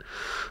dad, right?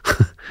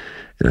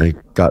 And I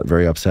got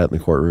very upset in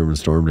the courtroom and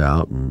stormed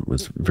out and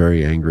was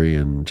very angry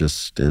and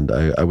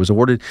I was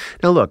awarded.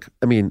 Now, look,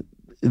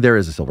 there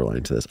is a silver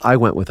lining to this. I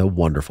went with a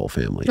wonderful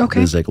family, the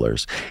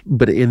Zieglers.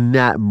 But in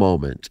that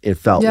moment, it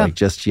felt like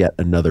just yet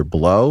another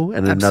blow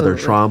and another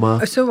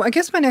trauma. So I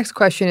guess my next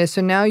question is, so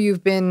now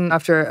you've been,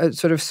 after a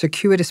sort of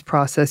circuitous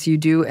process, you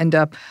do end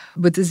up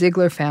with the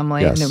Ziegler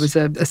family, and it was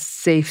a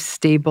safe,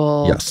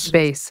 stable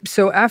space.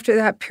 So after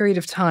that period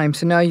of time,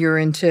 so now you're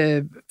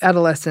into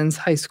adolescence,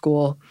 high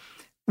school,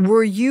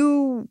 were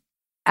you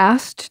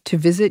asked to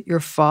visit your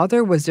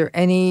father? Was there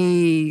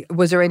any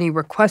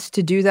request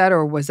to do that,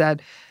 or was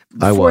that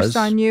forced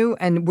on you?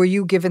 And were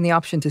you given the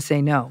option to say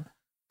no?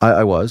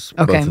 I was,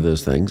 both of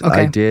those things.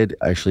 I did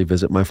actually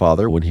visit my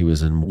father when he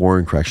was in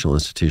Warren Correctional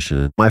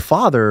Institution. My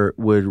father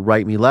would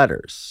write me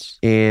letters,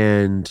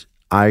 and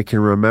I can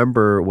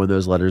remember when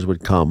those letters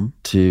would come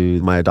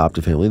to my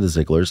adoptive family, the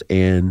Zieglers,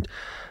 and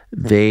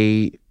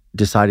they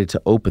decided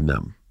to open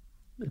them,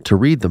 to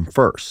read them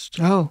first.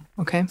 Oh,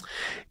 okay.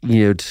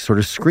 To sort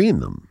of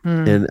screen them.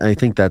 And I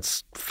think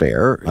that's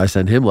fair. I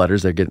send him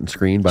letters. They're getting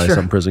screened by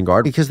some prison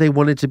guard because they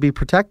wanted to be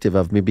protective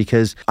of me,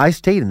 because I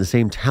stayed in the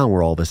same town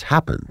where all this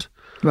happened.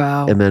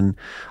 Wow. And then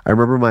I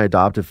remember my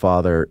adoptive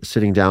father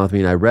sitting down with me,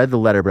 and I read the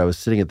letter, but I was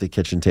sitting at the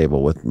kitchen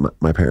table with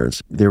my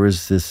parents. There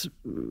was this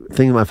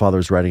thing that my father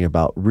was writing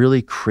about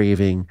really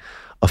craving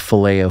a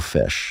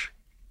Filet-O-Fish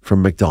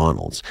from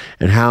McDonald's,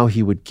 and how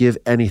he would give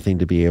anything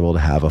to be able to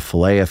have a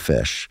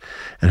Filet-O-Fish,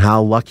 and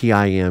how lucky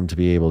I am to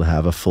be able to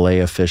have a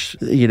Filet-O-Fish,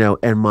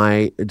 and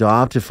my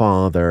adoptive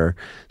father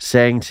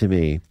saying to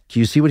me, do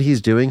you see what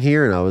he's doing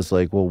here? And I was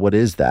like, well, what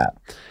is that?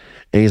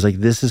 And he's like,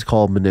 this is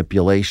called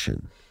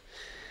manipulation.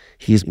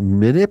 He's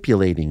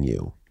manipulating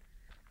you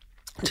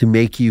to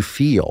make you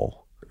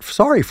feel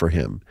sorry for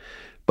him.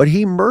 But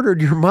he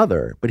murdered your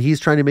mother, but he's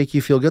trying to make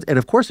you feel good. And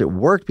of course it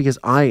worked because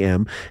I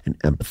am an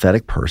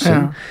empathetic person.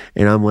 Yeah.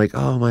 And I'm like,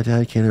 oh, my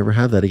dad can't ever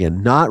have that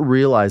again. Not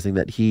realizing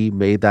that he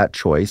made that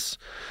choice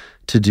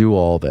to do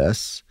all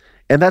this.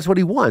 And that's what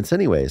he wants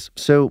anyways.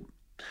 So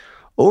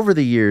over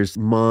the years,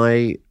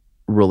 my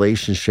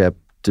relationship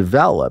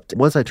developed.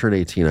 Once I turned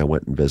 18, I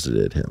went and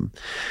visited him.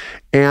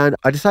 And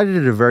I decided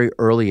at a very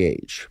early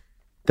age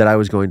that I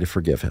was going to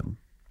forgive him.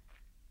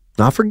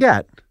 Not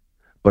forget,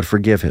 but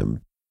forgive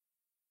him.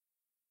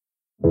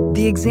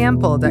 The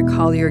example that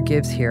Collier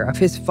gives here of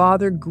his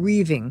father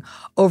grieving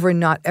over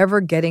not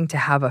ever getting to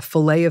have a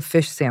filet of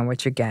fish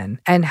sandwich again,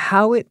 and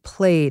how it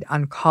played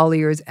on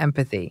Collier's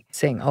empathy,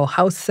 saying, oh,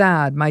 how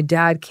sad, my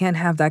dad can't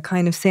have that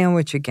kind of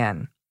sandwich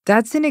again.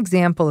 That's an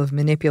example of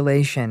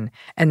manipulation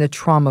and the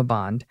trauma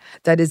bond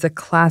that is a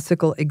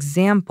classical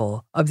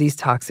example of these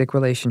toxic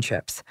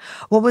relationships.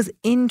 What was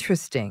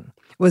interesting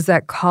was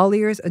that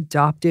Collier's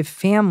adoptive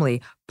family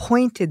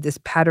pointed this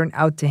pattern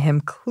out to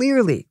him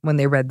clearly when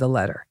they read the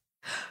letter.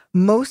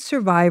 Most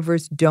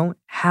survivors don't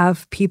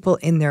have people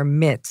in their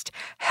midst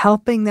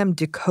helping them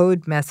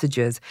decode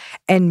messages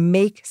and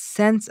make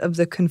sense of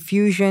the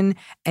confusion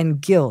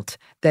and guilt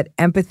that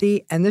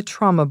empathy and the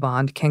trauma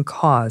bond can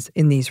cause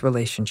in these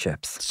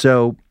relationships.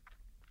 So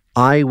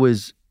I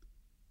was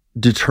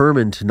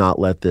determined to not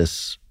let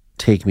this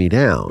take me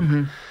down.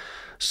 Mm-hmm.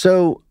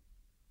 So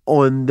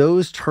on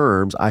those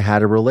terms, I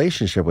had a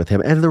relationship with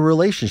him, and the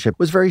relationship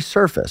was very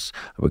surface.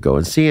 I would go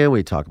and see him.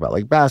 We'd talk about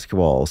like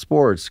basketball,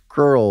 sports,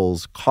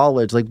 girls,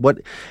 college, like what,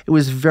 it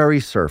was very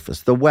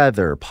surface. The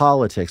weather,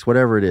 politics,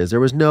 whatever it is.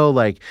 There was no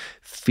like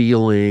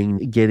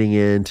feeling, getting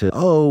into,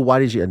 oh, why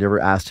did you, I never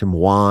asked him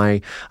why.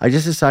 I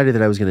just decided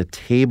that I was going to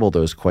table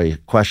those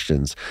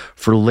questions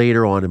for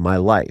later on in my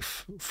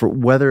life. For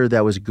whether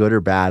that was good or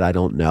bad, I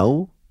don't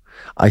know.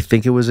 I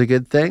think it was a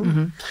good thing.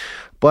 Mm-hmm.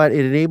 But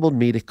it enabled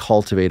me to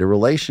cultivate a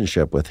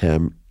relationship with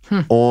him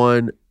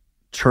on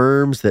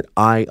terms that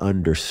I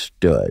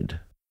understood.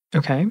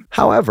 Okay.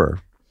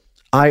 However,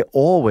 I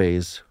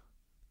always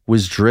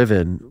was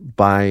driven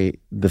by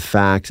the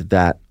fact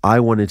that I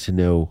wanted to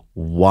know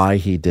why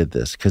he did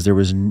this, because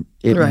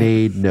it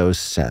made no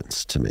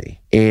sense to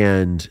me.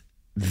 And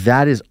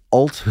that is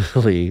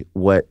ultimately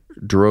what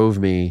drove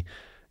me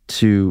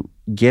to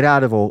get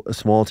out of a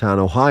small town,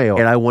 Ohio.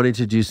 And I wanted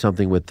to do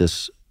something with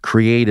this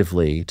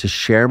creatively, to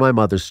share my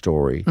mother's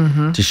story,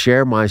 to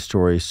share my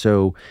story,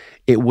 so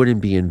it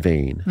wouldn't be in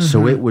vain.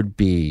 So it would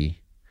be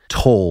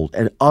told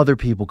and other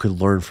people could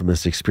learn from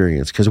this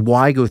experience. Because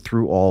why go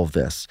through all of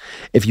this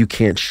if you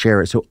can't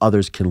share it so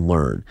others can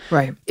learn?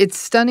 Right. It's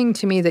stunning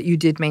to me that you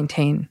did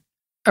maintain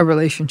a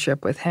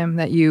relationship with him,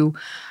 that you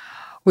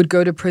would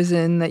go to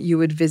prison, that you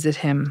would visit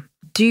him.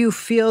 Do you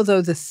feel,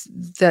 though,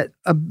 that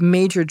a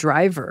major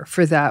driver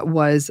for that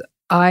was,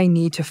 I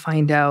need to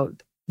find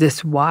out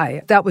this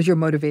why? That was your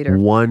motivator?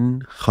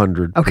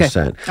 100%.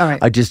 Okay. All right.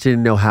 I just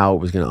didn't know how it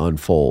was going to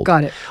unfold.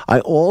 Got it.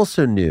 I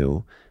also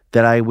knew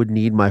that I would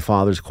need my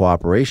father's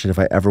cooperation if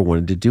I ever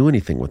wanted to do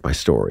anything with my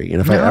story. And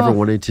if I ever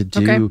wanted to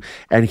do,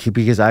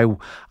 because I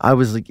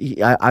was like,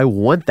 I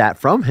want that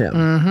from him.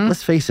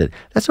 Let's face it,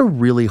 that's a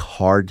really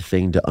hard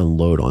thing to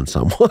unload on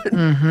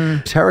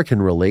someone. Terra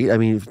can relate. I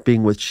mean,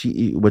 being what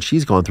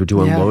she's gone through,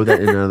 to unload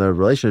that in another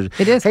relationship.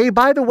 It is. Hey,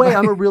 by the way,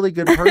 I'm a really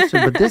good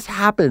person, but this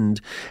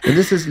happened. And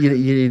this is,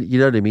 you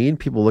know what I mean?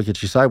 People look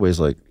at you sideways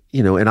like,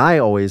 and I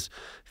always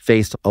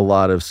faced a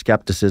lot of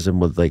skepticism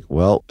with like,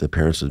 well, the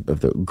parents of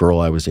the girl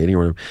I was dating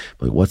were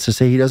like, what's to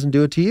say he doesn't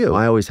do it to you?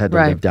 I always had to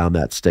live down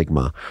that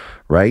stigma,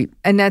 right?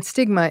 And that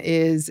stigma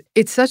it's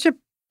such a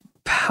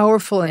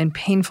powerful and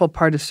painful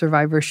part of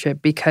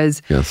survivorship,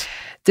 because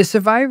the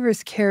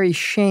survivors carry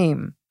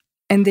shame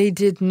and they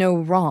did no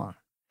wrong.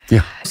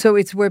 Yeah. So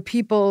it's where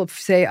people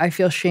say, I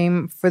feel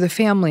shame for the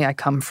family I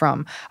come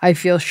from. I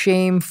feel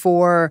shame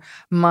for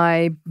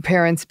my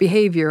parents'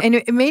 behavior. And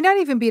it may not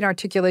even be an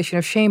articulation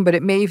of shame, but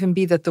it may even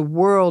be that the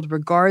world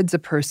regards a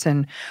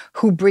person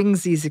who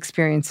brings these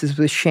experiences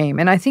with shame.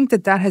 And I think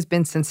that has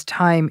been since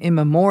time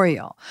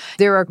immemorial.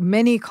 There are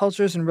many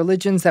cultures and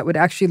religions that would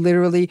actually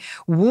literally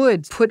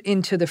would put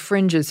into the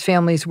fringes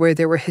families where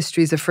there were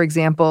histories of, for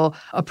example,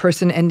 a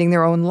person ending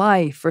their own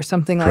life or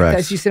something like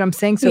that. You see what I'm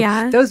saying?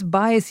 So those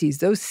biases,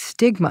 those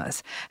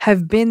stigmas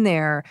have been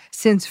there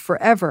since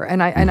forever.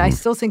 And I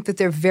still think that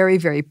they're very,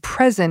 very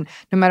present,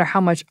 no matter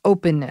how much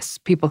openness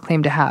people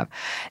claim to have.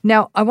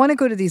 Now, I want to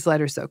go to these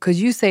letters, though,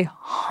 because you say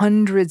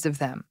hundreds of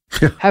them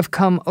have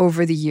come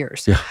over the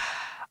years,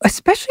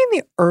 especially in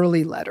the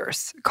early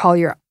letters,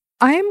 Collier.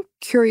 I am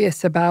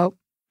curious about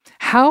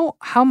how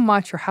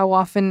much or how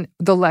often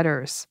the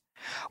letters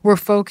were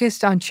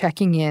focused on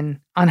checking in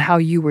on how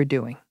you were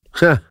doing.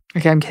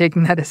 Okay, I'm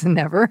taking that as a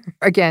never.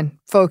 Again,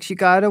 folks, you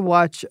got to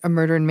watch A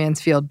Murder in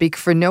Mansfield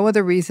for no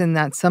other reason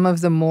that some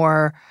of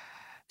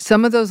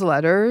those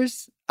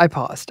letters, I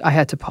paused. I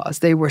had to pause.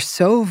 They were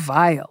so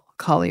vile,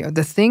 Collier.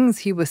 The things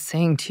he was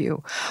saying to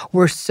you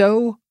were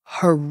so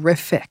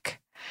horrific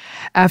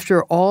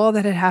After all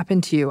that had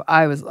happened to you,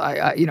 I was like,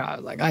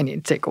 I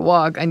need to take a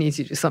walk. I need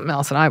to do something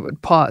else. And I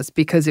would pause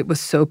because it was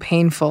so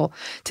painful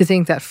to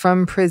think that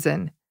from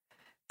prison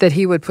that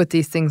he would put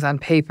these things on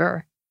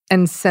paper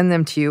and send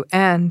them to you.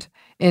 And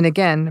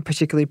again,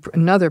 particularly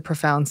another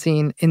profound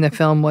scene in the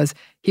film was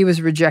he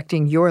was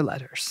rejecting your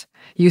letters.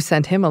 You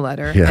sent him a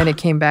letter and it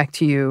came back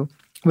to you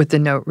with the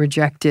note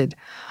rejected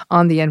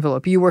on the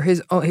envelope. You were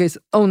his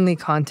only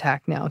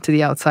contact now to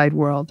the outside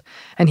world,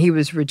 and he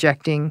was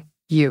rejecting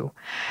you.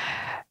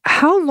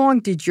 How long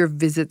did your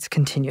visits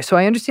continue? So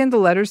I understand the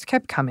letters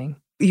kept coming.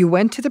 You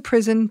went to the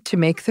prison to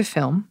make the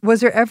film.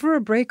 Was there ever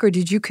a break, or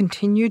did you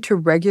continue to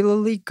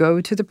regularly go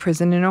to the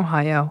prison in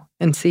Ohio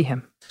and see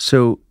him?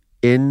 So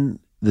in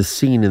the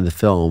scene in the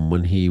film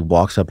when he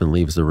walks up and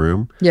leaves the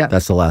room,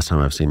 that's the last time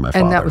I've seen my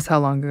father. And that was how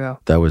long ago?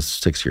 That was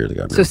 6 years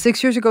ago. So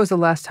 6 years ago was the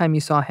last time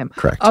you saw him?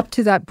 Correct. Up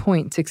to that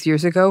point, 6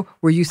 years ago,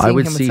 were you seeing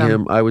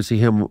him? I would see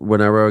him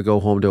whenever I go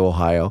home to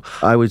Ohio.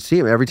 I would see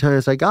him every time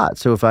as I got.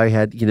 So if I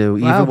had,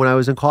 even when I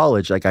was in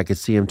college, like I could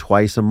see him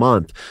twice a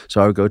month. So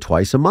I would go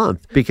twice a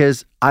month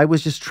because I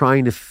was just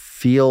trying to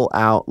feel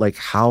out like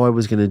how I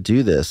was going to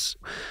do this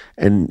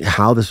and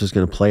how this was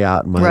going to play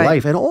out in my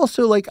life. And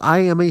also, like, I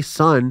am a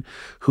son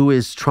who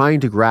is trying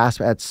to grasp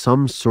at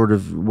some sort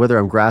of, whether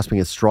I'm grasping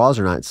at straws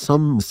or not,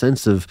 some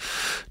sense of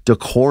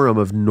decorum,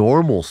 of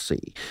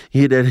normalcy.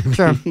 You know what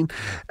I mean?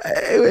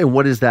 And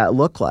what does that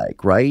look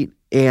like, right?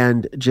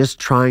 And just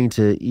trying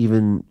to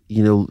even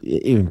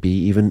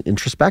be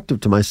introspective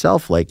to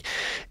myself. Like,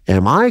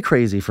 am I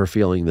crazy for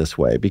feeling this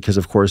way? Because,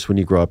 of course, when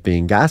you grow up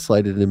being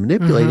gaslighted and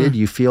manipulated,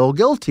 you feel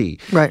guilty.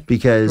 Right.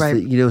 Because,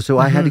 so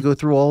I had to go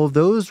through all of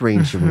those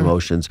range of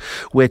emotions,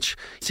 which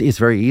it's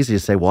very easy to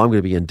say, well, I'm going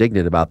to be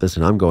indignant about this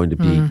and I'm going to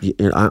be,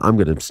 I'm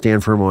going to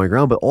stand firm on my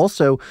ground. But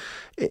also,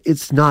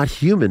 it's not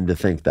human to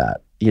think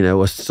that.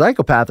 A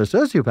psychopath or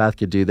sociopath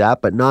could do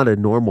that, but not a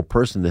normal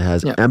person that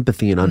has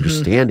empathy and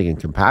understanding and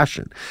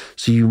compassion.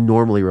 So you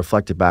normally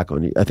reflect it back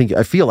on you.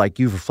 I feel like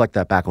you reflect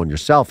that back on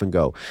yourself and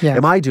go,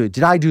 did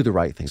I do the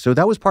right thing? So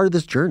that was part of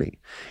this journey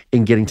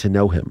in getting to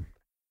know him.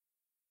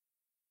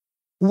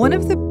 One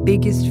of the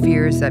biggest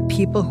fears that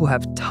people who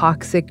have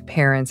toxic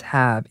parents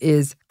have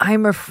is,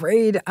 I'm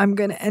afraid I'm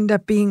going to end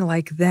up being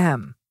like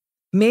them.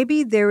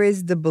 Maybe there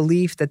is the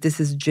belief that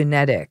this is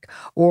genetic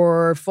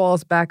or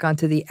falls back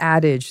onto the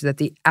adage that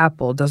the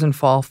apple doesn't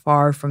fall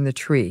far from the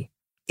tree.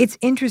 It's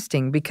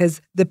interesting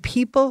because the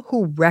people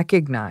who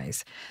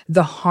recognize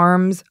the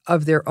harms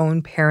of their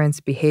own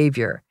parents'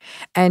 behavior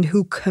and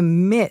who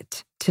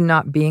commit to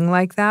not being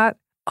like that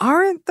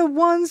aren't the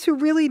ones who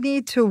really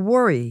need to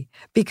worry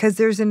because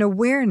there's an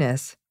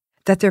awareness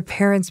that their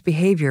parents'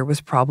 behavior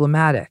was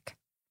problematic.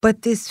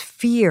 But this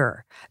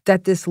fear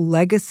that this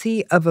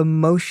legacy of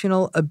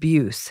emotional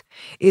abuse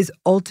is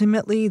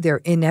ultimately their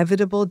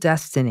inevitable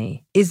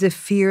destiny is a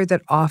fear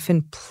that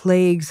often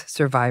plagues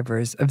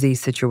survivors of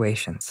these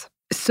situations.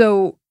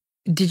 So,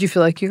 did you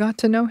feel like you got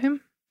to know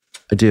him?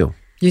 I do.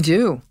 You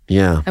do?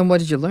 Yeah. And what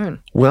did you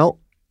learn? Well,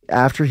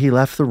 after he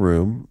left the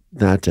room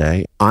that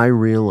day, I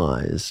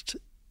realized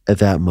at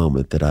that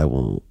moment that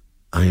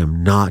I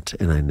am not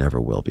and I never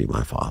will be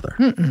my father.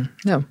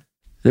 No.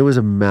 It was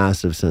a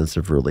massive sense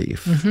of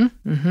relief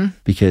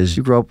because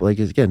you grow up, like,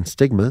 again,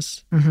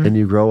 stigmas, and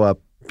you grow up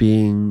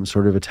being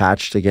sort of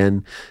attached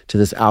again to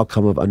this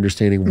outcome of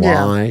understanding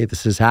why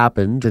this has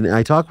happened. And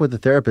I talked with the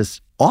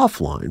therapist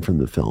offline from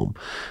the film.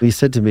 He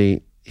said to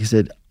me,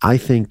 I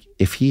think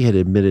if he had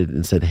admitted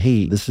and said,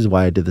 hey, this is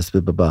why I did this,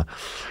 blah, blah, blah,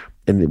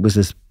 and it was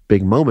this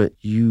big moment,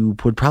 you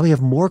would probably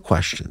have more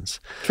questions.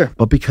 Sure.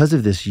 But because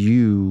of this,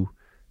 you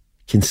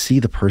can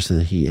see the person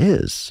that he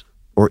is.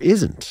 Or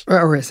isn't.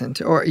 Or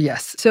isn't, or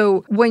yes.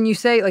 So when you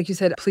say, like you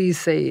said, please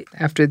say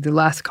after the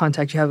last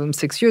contact you have him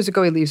 6 years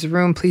ago, he leaves the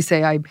room, please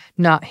say I'm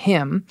not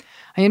him.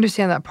 I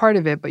understand that part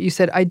of it, but you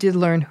said I did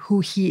learn who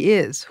he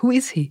is. Who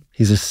is he?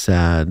 He's a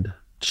sad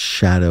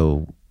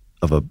shadow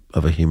of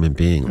a human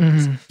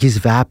being. He's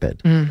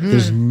vapid.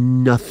 There's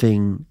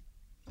nothing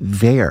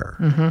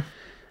there.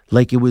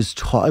 Like it was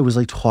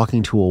like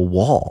talking to a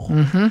wall,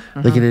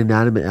 like an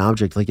inanimate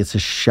object, like it's a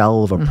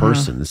shell of a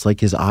person. It's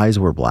like his eyes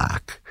were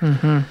black.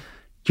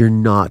 You're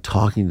not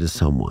talking to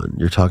someone.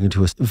 You're talking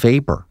to a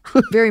vapor.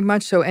 Very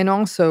much so. And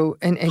also,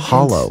 and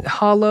hollow.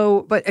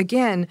 Hollow. But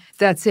again,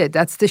 that's it.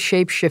 That's the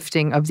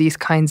shape-shifting of these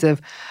kinds of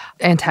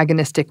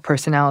antagonistic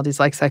personalities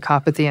like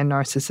psychopathy and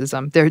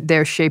narcissism.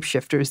 They're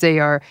shape-shifters. They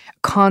are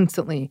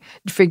constantly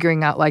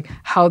figuring out like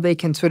how they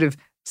can sort of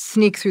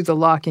sneak through the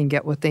lock and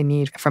get what they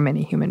need from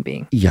any human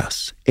being.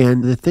 Yes.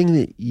 And the thing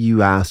that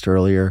you asked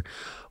earlier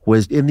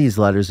was in these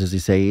letters, as you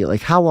say,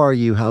 like, how are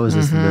you? How is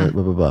this and that,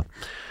 blah, blah, blah.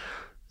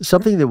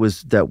 Something that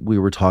we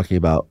were talking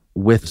about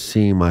with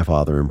seeing my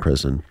father in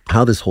prison,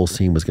 how this whole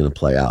scene was going to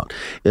play out.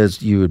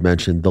 As you had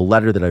mentioned, the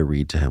letter that I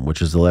read to him, which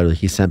is the letter that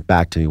he sent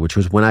back to me, which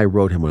was when I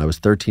wrote him when I was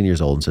 13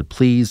 years old and said,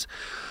 please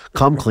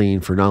come clean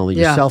for not only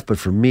yourself, but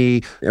for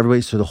me,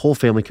 everybody, so the whole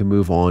family can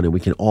move on and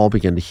we can all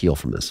begin to heal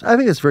from this. I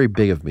think it's very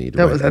big of me to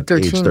that write was at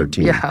age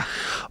 13. Yeah.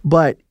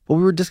 But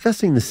we were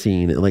discussing the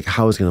scene and like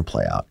how it was going to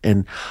play out.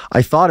 And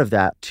I thought of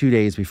that 2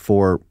 days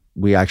before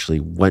we actually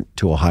went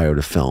to Ohio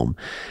to film.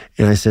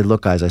 And I said,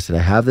 look, guys, I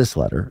have this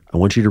letter. I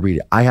want you to read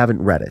it. I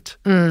haven't read it.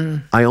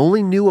 I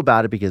only knew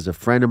about it because a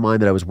friend of mine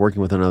that I was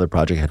working with on another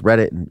project had read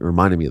it and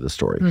reminded me of the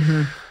story.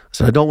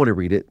 So I don't want to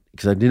read it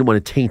because I didn't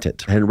want to taint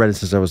it. I hadn't read it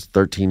since I was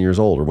 13 years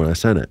old or when I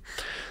sent it.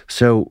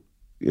 So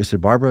I said,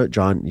 Barbara,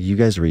 John, you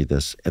guys read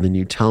this and then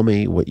you tell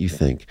me what you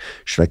think.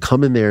 Should I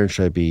come in there and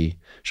should I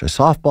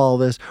softball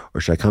this,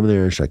 or should I come in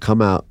there and should I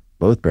come out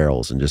both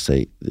barrels and just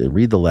say,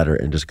 read the letter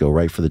and just go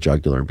right for the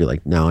jugular and be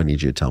like, now I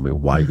need you to tell me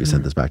why you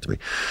sent this back to me.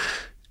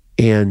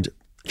 And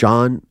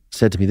John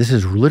said to me, this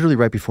is literally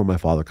right before my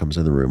father comes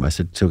in the room. I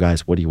said, so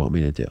guys, what do you want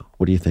me to do?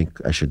 What do you think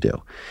I should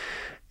do?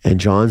 And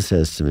John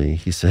says to me,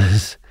 he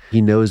says,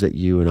 he knows that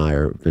you and I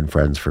have been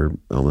friends for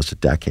almost a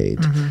decade.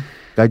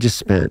 I just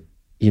spent,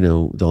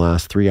 the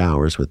last 3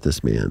 hours with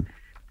this man.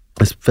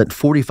 I spent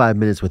 45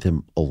 minutes with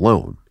him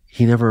alone.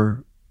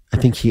 I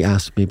think he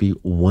asked maybe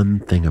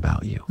one thing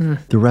about you.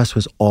 The rest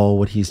was all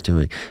what he's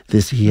doing.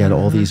 He had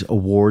all these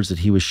awards that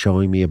he was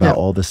showing me about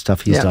all the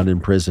stuff he's done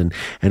in prison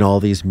and all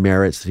these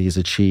merits that he's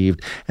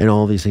achieved and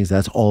all these things.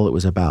 That's all it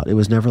was about. It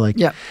was never like,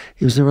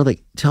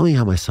 tell me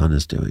how my son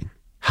is doing.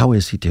 How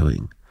is he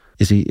doing?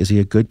 Is he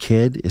a good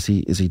kid? Is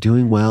he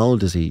doing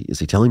well? Is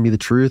he telling me the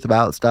truth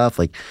about stuff?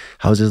 Like,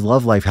 how's his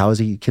love life? How is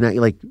he connect?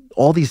 Like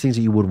all these things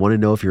that you would want to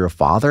know if you're a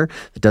father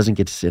that doesn't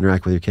get to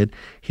interact with your kid.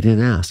 He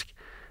didn't ask.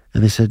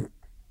 And they said,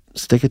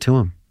 stick it to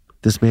him.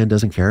 This man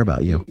doesn't care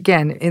about you.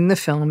 Again, in the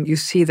film, you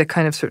see the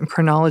kind of certain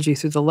chronology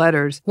through the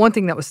letters. One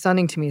thing that was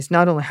stunning to me is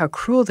not only how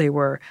cruel they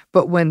were,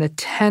 but when the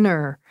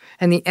tenor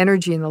and the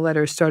energy in the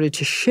letters started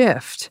to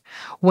shift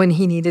when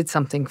he needed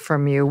something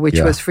from you,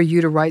 which was for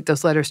you to write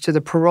those letters to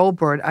the parole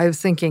board. I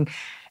was thinking,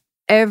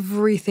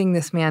 everything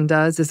this man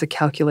does is a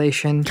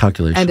calculation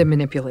and a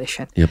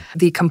manipulation.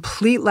 The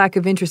complete lack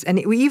of interest, and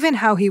even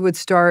how he would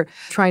start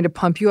trying to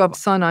pump you up.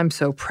 Son, I'm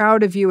so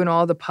proud of you, and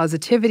all the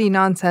positivity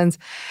nonsense.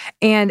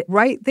 And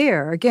right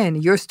there, again,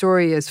 your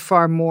story is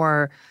far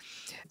more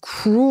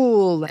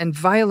cruel and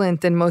violent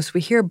than most we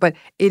hear, but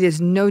it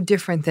is no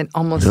different than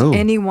almost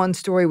any one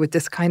story with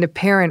this kind of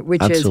parent,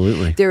 which is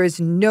there is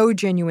no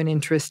genuine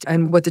interest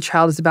in what the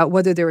child is about,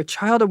 whether they're a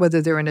child or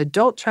whether they're an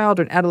adult child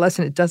or an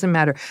adolescent, it doesn't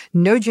matter.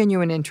 No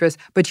genuine interest,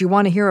 but you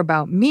want to hear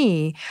about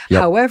me.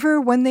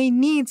 However, when they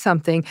need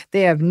something,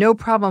 they have no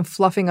problem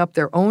fluffing up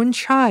their own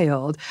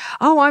child.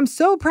 Oh, I'm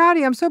so proud of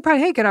you. I'm so proud.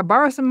 Hey, can I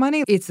borrow some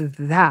money? It's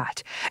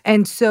that.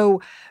 And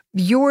so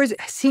yours,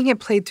 seeing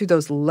it played through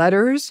those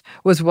letters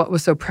was what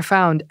was so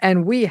profound.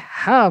 And we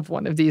have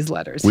one of these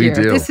letters here.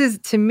 We do. This is,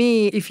 to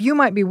me, if you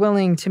might be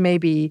willing to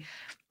maybe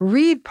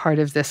read part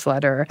of this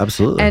letter.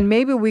 Absolutely. And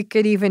maybe we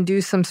could even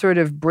do some sort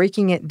of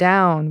breaking it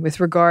down with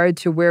regard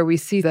to where we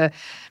see the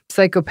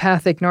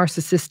psychopathic,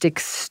 narcissistic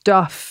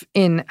stuff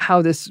in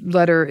how this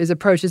letter is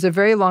approached. It's a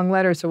very long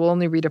letter, so we'll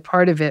only read a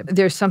part of it.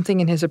 There's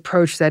something in his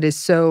approach that is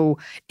so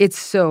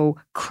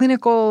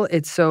clinical,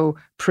 it's so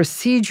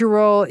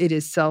procedural, it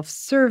is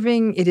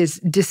self-serving, it is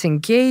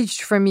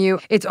disengaged from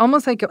you. It's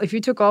almost like if you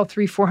took all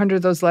 300-400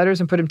 of those letters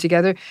and put them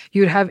together,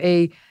 you'd have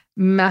a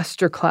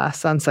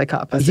masterclass on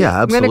psychopathy.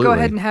 Yeah, absolutely. I'm going to go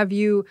ahead and have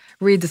you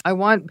read this. I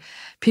want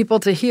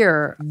people to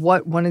hear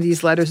what one of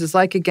these letters is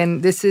like.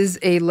 Again, this is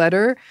a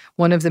letter,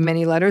 one of the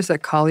many letters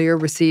that Collier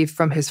received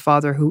from his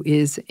father who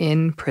is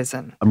in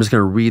prison. I'm just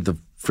going to read the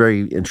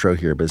very intro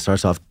here, but it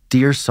starts off,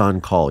 Dear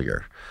son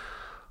Collier,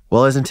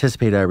 well, as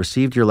anticipated, I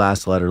received your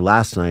last letter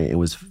last night and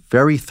was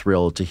very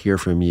thrilled to hear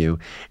from you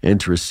and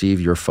to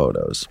receive your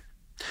photos.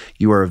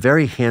 You are a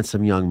very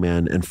handsome young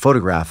man and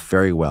photograph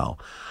very well.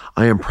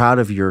 I am proud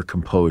of your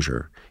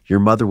composure. Your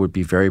mother would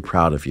be very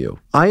proud of you.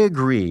 I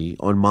agree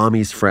on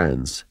Mommy's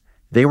friends.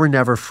 They were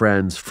never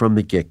friends from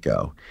the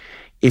get-go.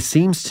 It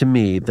seems to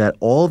me that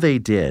all they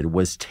did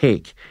was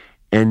take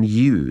and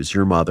use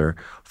your mother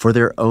for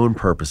their own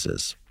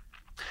purposes.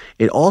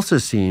 It also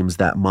seems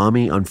that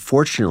Mommy,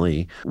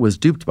 unfortunately, was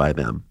duped by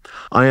them.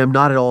 I am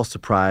not at all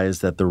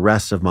surprised that the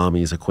rest of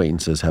Mommy's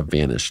acquaintances have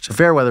vanished.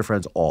 Fair weather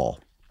friends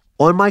all.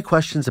 On my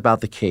questions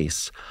about the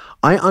case,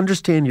 I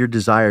understand your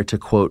desire to,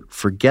 quote,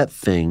 forget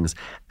things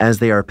as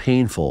they are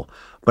painful,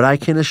 but I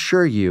can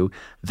assure you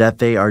that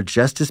they are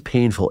just as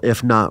painful,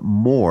 if not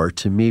more,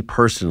 to me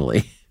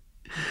personally.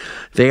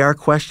 They are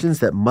questions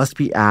that must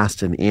be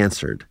asked and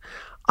answered.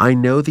 I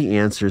know the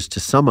answers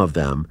to some of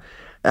them,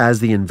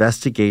 as the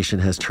investigation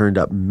has turned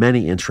up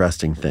many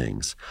interesting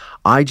things.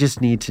 I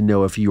just need to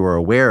know if you are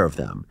aware of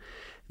them.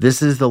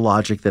 This is the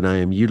logic that I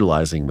am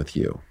utilizing with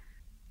you.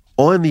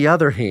 On the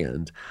other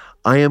hand,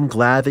 I am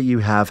glad that you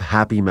have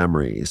happy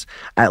memories.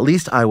 At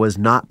least I was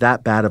not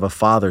that bad of a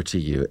father to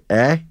you,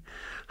 eh?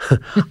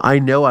 I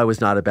know I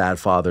was not a bad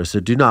father, so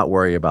do not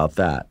worry about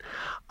that.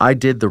 I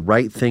did the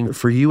right thing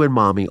for you and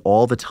Mommy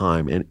all the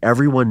time, and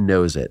everyone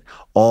knows it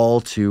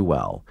all too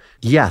well.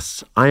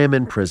 Yes, I am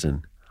in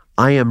prison.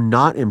 I am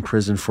not in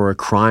prison for a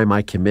crime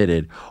I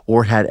committed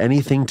or had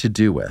anything to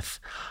do with.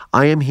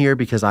 I am here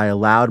because I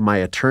allowed my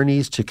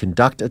attorneys to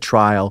conduct a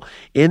trial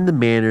in the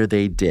manner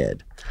they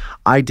did.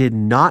 I did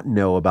not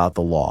know about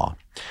the law.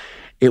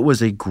 It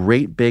was a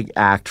great big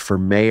act for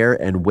Mayer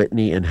and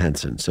Whitney and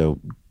Henson. So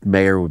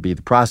Mayer would be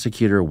the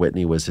prosecutor,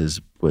 Whitney was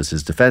his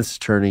defense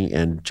attorney,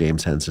 and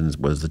James Henson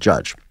was the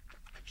judge.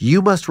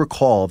 You must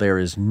recall there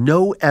is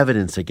no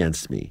evidence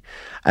against me.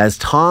 As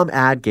Tom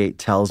Adgate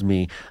tells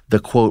me, the,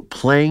 quote,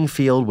 playing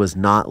field was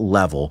not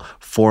level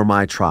for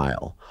my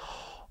trial.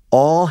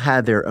 All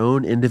had their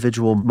own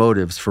individual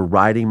motives for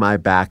riding my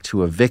back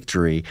to a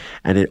victory,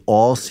 and it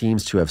all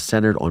seems to have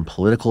centered on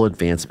political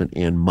advancement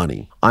and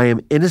money. I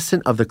am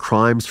innocent of the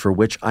crimes for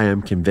which I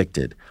am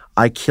convicted.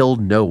 I killed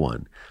no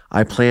one.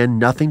 I planned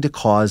nothing to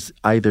cause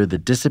either the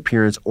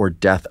disappearance or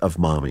death of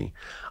Mommy.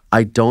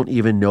 I don't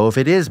even know if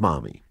it is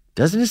Mommy.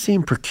 Doesn't it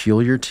seem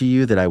peculiar to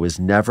you that I was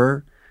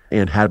never,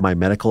 and had my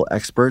medical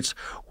experts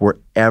were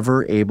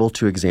ever able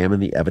to examine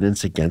the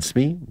evidence against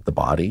me, the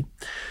body?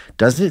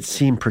 Doesn't it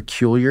seem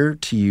peculiar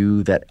to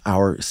you that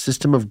our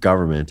system of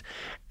government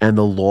and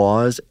the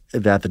laws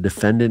that the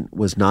defendant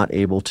was not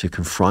able to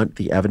confront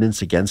the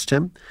evidence against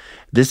him?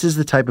 This is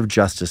the type of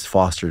justice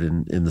fostered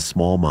in the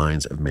small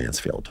minds of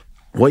Mansfield.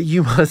 What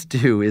you must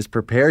do is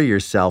prepare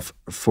yourself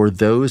for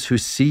those who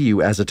see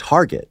you as a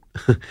target.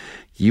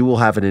 You will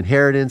have an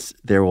inheritance.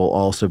 There will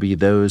also be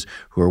those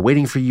who are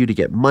waiting for you to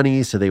get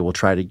money, so they will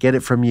try to get it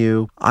from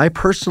you. I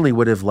personally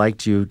would have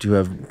liked you to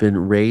have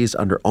been raised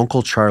under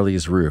Uncle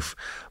Charlie's roof,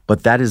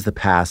 but that is the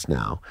past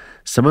now.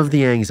 Some of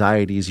the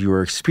anxieties you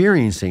are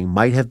experiencing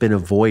might have been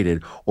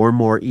avoided or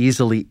more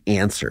easily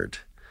answered.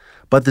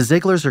 But the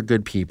Zieglers are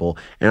good people,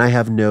 and I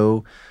have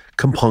no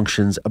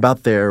compunctions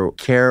about their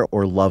care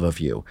or love of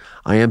you.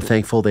 I am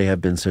thankful they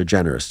have been so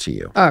generous to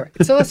you. All right.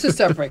 So let's just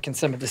start breaking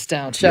some of this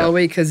down, shall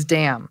we? Because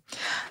damn.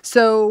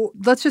 So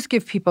let's just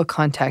give people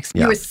context.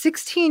 You were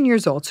 16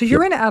 years old. So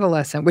you're an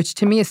adolescent, which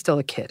to me is still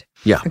a kid.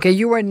 Yeah. Okay.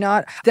 You were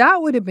not,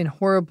 that would have been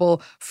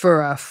horrible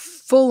for a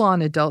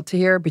full-on adult to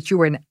hear, but you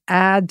were an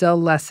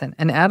adolescent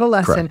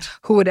Correct.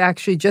 Who had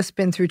actually just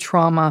been through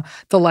trauma,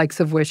 the likes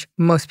of which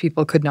most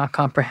people could not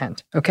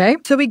comprehend. Okay.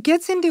 So he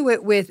gets into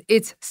it with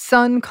its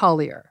son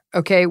Collier.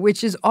 Okay,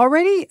 which is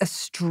already a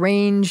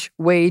strange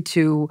way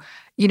to,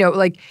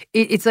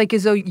 it's like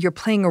as though you're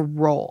playing a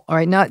role, all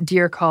right, not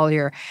Dear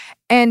Collier.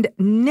 And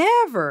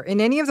never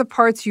in any of the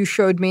parts you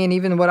showed me and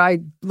even what I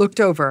looked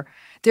over,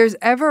 there's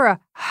ever a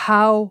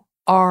how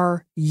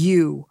are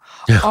you?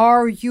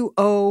 Are you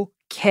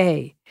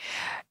okay?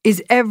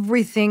 Is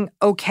everything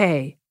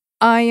okay?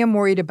 I am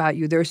worried about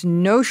you. There's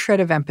no shred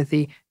of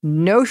empathy,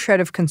 no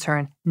shred of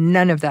concern.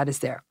 None of that is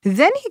there.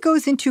 Then he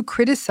goes into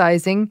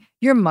criticizing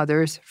your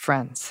mother's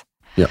friends.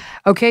 Yeah.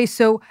 Okay,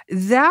 so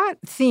that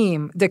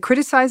theme, the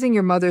criticizing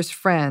your mother's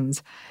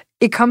friends,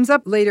 it comes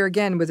up later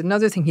again with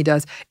another thing he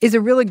does, is a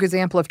really good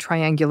example of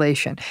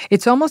triangulation.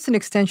 It's almost an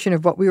extension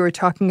of what we were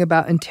talking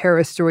about in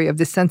Terra's story of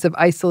the sense of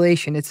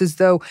isolation. It's as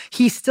though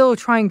he's still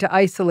trying to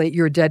isolate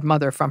your dead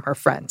mother from her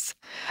friends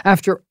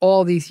after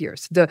all these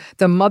years.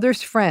 The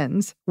mother's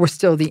friends were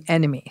still the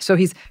enemy. So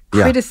he's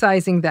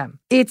criticizing them.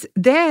 It's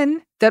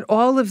then that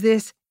all of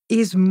this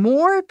is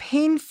more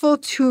painful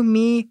to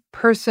me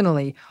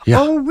personally. Yeah.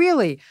 Oh,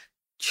 really?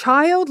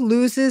 Child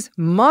loses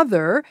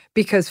mother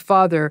because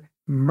father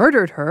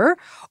murdered her,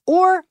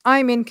 or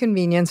I'm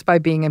inconvenienced by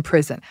being in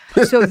prison.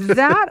 So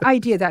that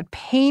idea, that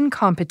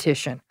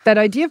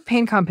idea of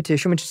pain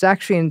competition, which is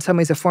actually in some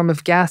ways a form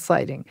of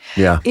gaslighting,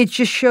 it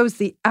just shows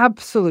the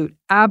absolute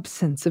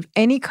absence of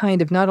any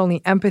kind of not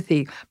only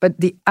empathy, but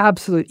the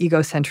absolute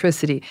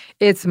egocentricity.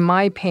 It's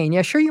my pain.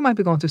 Yeah, sure, you might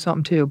be going through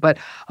something too, but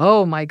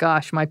oh my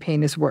gosh, my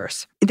pain is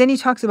worse. Then he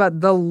talks about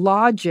the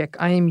logic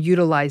I am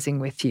utilizing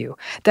with you,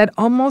 that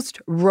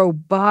almost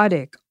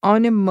robotic,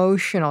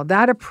 unemotional,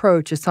 that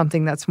approach is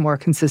something that's more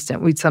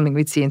consistent with something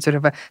we'd see in sort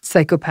of a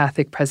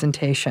psychopathic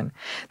presentation.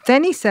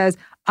 Then he says,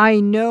 I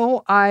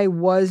know I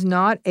was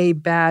not a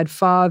bad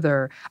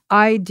father.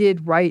 I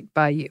did right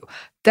by you.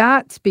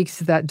 That speaks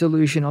to that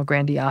delusional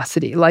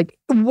grandiosity. Like,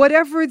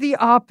 whatever the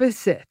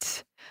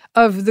opposite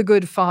of the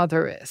good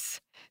father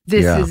is,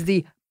 this is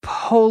the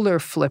polar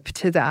flip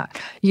to that.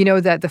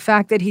 That the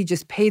fact that he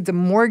just paid the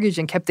mortgage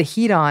and kept the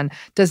heat on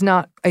does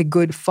not a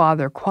good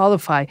father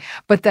qualify,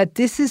 but that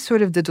this is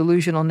sort of the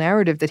delusional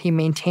narrative that he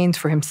maintains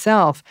for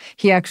himself.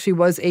 He actually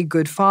was a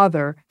good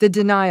father. The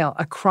denial,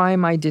 a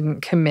crime I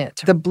didn't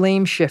commit. The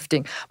blame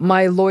shifting.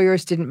 My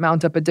lawyers didn't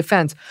mount up a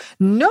defense.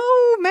 No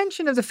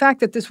mention of the fact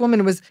that this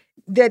woman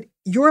that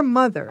your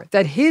mother,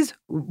 that his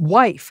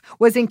wife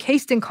was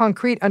encased in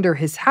concrete under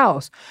his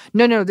house.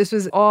 No, this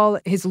was all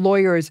his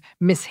lawyers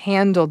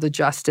mishandled the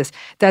justice.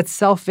 That's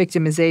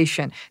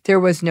self-victimization. There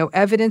was no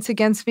evidence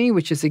against me,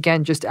 which is,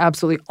 again, just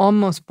absolutely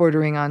almost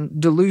bordering on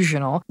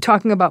delusional.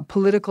 Talking about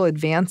political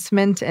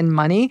advancement and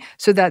money.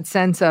 So that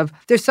sense of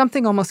there's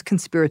something almost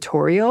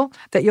conspiratorial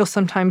that you'll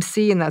sometimes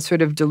see in that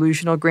sort of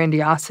delusional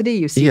grandiosity.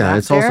 You see that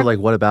it's also like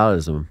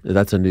whataboutism.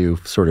 That's a new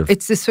sort of...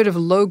 It's this sort of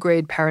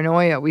low-grade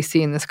paranoia we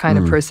see in this kind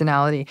of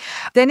personality.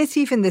 Then it's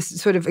even this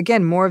sort of,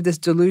 again, more of this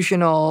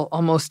delusional,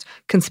 almost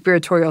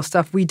conspiratorial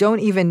stuff. We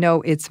don't even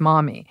know it's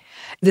mommy.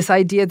 This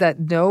idea that,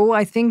 no,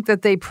 I think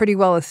that they pretty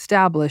well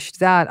established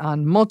that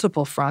on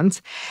multiple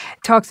fronts.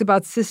 Talks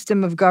about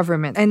system of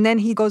government. And then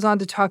he goes on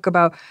to talk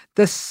about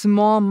the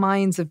small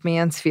minds of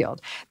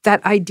Mansfield.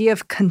 That idea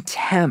of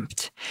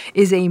contempt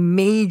is a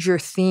major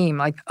theme.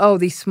 Like, oh,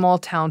 these small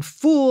town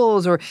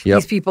fools, or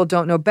these people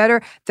don't know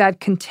better. That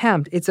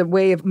contempt, it's a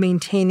way of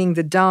maintaining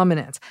the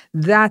dominance.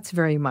 That's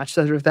very much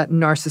sort of that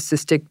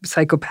narcissistic,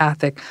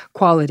 psychopathic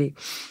quality.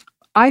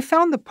 I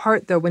found the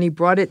part, though, when he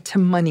brought it to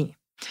money.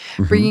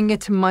 Bringing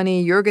it to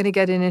money, you're going to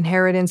get an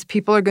inheritance.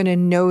 People are going to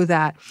know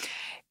that.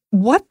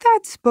 What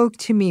that spoke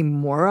to me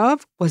more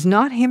of was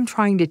not him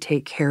trying to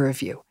take care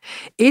of you.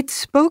 It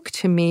spoke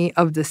to me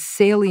of the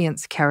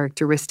salience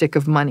characteristic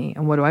of money.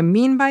 And what do I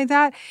mean by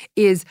that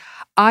is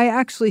I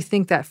actually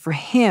think that for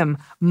him,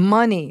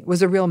 money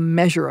was a real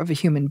measure of a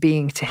human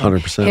being to him.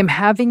 100%. Him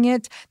having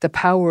it, the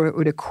power it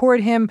would accord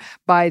him,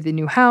 buy the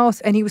new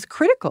house. And he was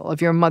critical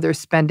of your mother's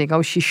spending.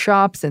 Oh, she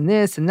shops and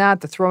this and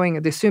that, the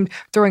assumed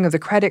throwing of the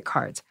credit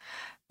cards.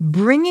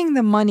 Bringing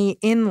the money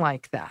in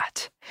like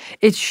that,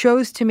 it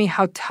shows to me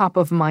how top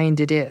of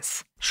mind it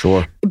is.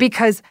 Sure.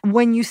 Because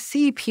when you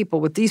see people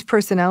with these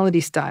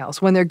personality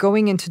styles, when they're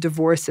going into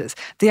divorces,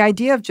 the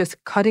idea of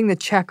just cutting the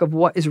check of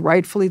what is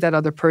rightfully that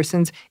other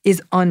person's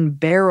is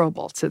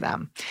unbearable to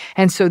them.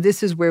 And so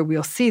this is where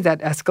we'll see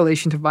that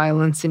escalation to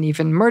violence and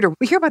even murder.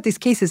 We hear about these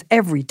cases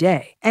every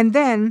day. And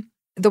then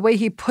the way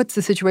he puts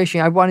the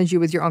situation, I wanted you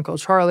with your Uncle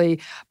Charlie,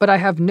 but I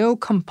have no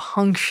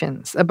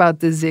compunctions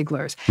about the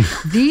Zieglers.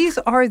 These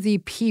are the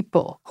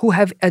people who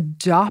have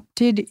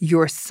adopted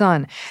your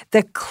son.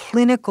 The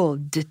clinical,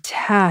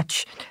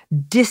 detached,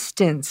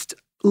 distanced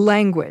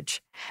language,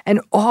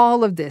 and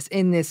all of this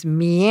in this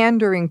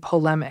meandering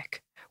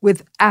polemic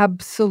with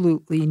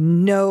absolutely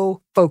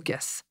no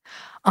focus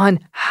on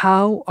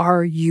how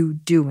are you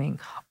doing?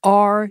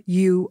 Are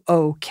you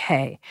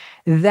okay?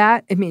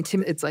 That, I mean, to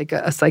me, it's like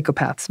a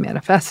psychopath's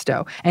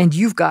manifesto, and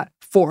you've got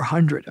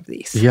 400 of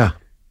these. Yeah.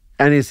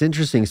 And it's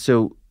interesting.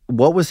 So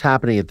what was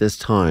happening at this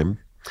time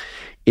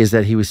is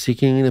that he was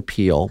seeking an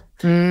appeal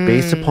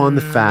based upon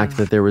the fact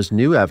that there was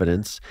new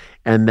evidence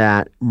and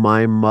that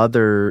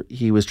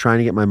he was trying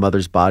to get my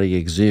mother's body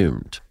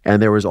exhumed.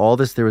 And there was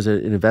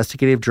an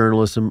investigative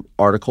journalism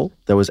article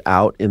that was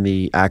out in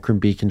the Akron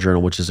Beacon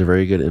Journal, which is a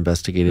very good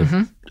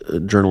investigative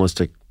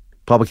journalistic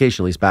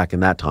publication, at least back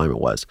in that time it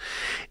was.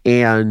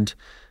 And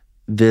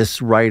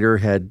this writer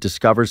had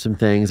discovered some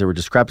things. There were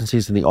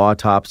discrepancies in the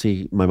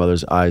autopsy. My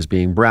mother's eyes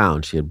being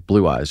brown. She had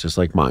blue eyes, just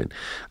like mine.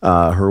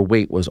 Her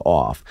weight was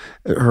off.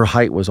 Her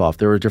height was off.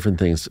 There were different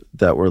things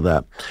that were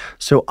that.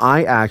 So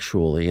I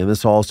actually, and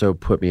this also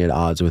put me at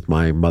odds with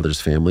my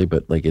mother's family,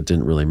 but like it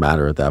didn't really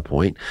matter at that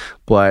point.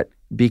 But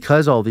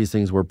because all these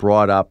things were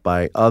brought up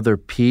by other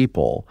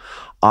people,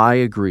 I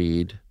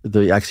agreed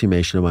the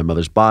exhumation of my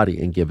mother's body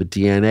and give a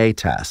DNA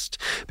test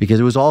because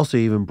it was also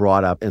even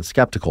brought up and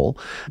skeptical.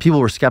 People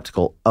were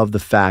skeptical of the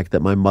fact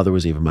that my mother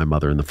was even my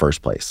mother in the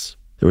first place.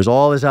 There was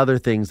all these other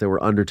things that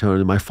were undertoned.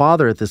 And my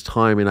father at this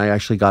time, and I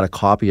actually got a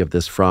copy of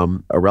this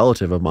from a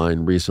relative of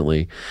mine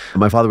recently,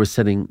 my father was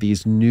sending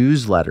these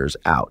newsletters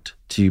out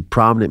to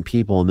prominent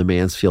people in the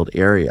Mansfield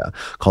area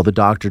called the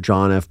Dr.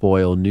 John F.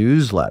 Boyle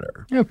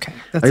newsletter. Okay.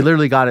 I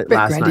literally got it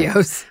last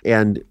grandiose. night.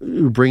 And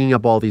bringing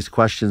up all these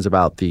questions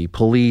about the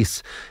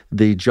police,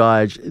 the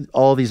judge,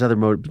 all these other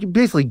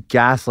basically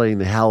gaslighting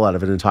the hell out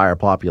of an entire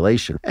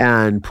population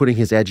and putting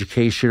his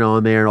education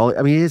on there. And all.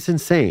 I mean, it's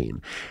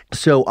insane.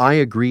 So I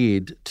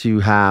agreed to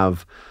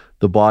have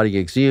the body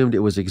exhumed. It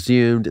was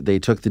exhumed. They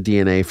took the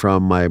DNA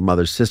from my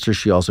mother's sister.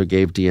 She also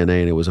gave DNA,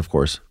 and it was, of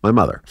course, my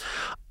mother.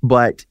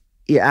 But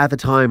at the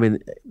time,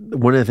 and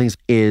one of the things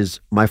is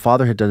my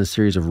father had done a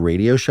series of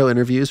radio show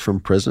interviews from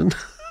prison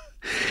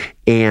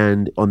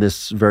and on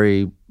this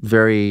very,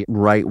 very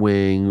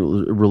right-wing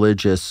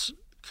religious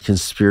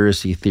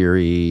conspiracy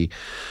theory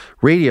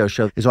radio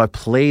show. And so I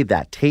played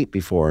that tape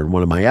before in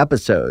one of my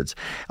episodes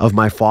of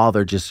my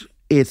father just,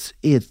 it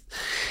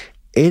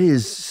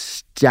is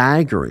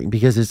staggering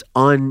because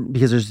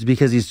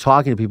because he's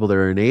talking to people that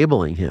are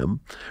enabling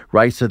him,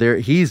 right? So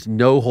he's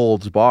no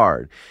holds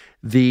barred.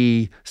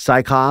 The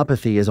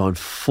psychopathy is on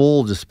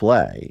full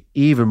display,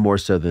 even more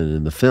so than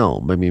in the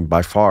film. I mean,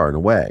 by far and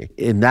away.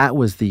 And that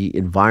was the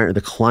environment,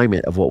 the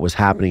climate of what was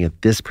happening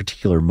at this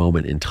particular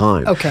moment in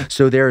time. Okay.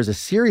 So there is a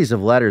series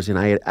of letters, and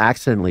I had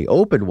accidentally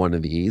opened one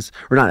of these,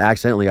 or not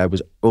accidentally, I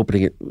was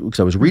opening it because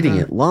I was reading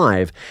it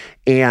live,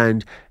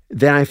 and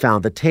then I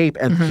found the tape,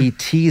 and he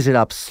tees it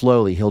up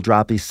slowly. He'll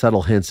drop these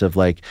subtle hints of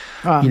like,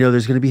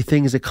 there's going to be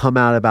things that come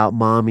out about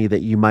mommy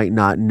that you might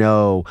not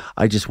know.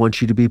 I just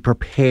want you to be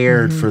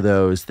prepared for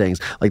those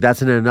things. Like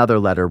that's in another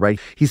letter, right?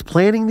 He's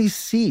planting these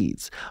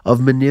seeds of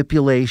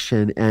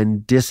manipulation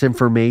and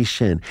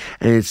disinformation,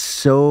 and it's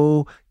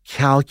so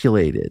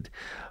calculated.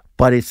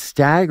 But it's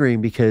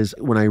staggering because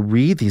when I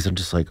read these, I'm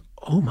just like,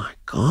 oh my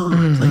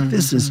God, like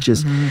this is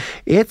just,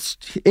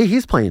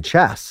 he's playing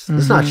chess.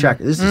 It's not check.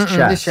 This is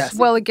chess.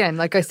 Well, again,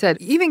 like I said,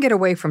 even get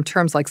away from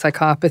terms like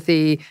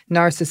psychopathy,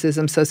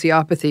 narcissism,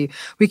 sociopathy.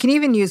 We can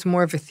even use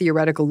more of a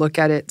theoretical look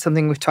at it,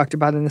 something we've talked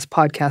about in this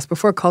podcast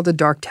before called the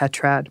dark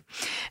tetrad.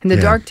 And the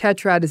dark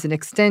tetrad is an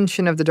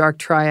extension of the dark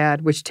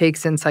triad, which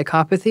takes in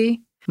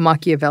psychopathy,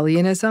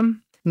 Machiavellianism,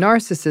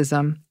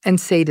 narcissism, and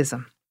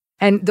sadism.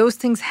 And those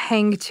things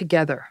hang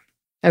together.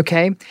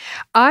 Okay?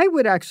 I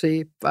would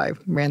actually, if I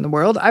ran the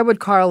world, I would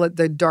call it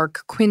the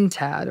dark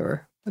quintad,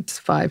 or what's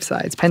 5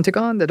 sides?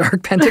 Pentagon? The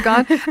dark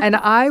pentagon? And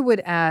I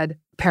would add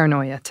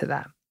paranoia to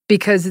that.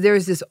 Because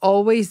there's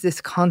always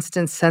this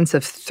constant sense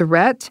of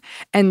threat,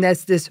 and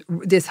that's this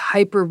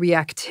hyper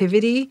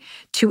reactivity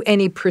to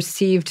any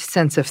perceived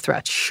sense of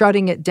threat,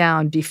 shutting it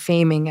down,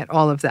 defaming it,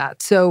 all of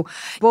that. So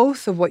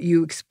both of what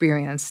you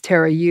experience,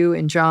 Terra, you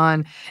and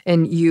John,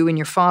 and you and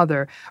your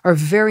father, are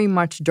very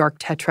much dark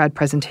tetrad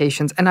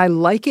presentations. And I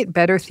like it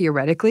better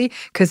theoretically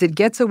because it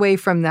gets away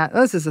from that,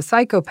 this is a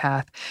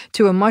psychopath,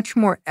 to a much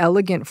more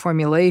elegant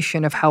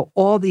formulation of how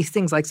all these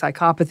things like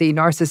psychopathy,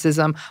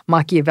 narcissism,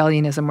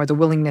 Machiavellianism, or the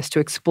willingness to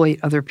exploit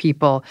other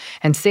people,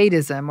 and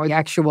sadism, or the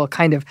actual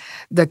kind of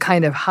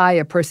high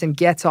a person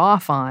gets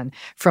off on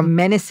from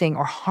menacing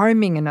or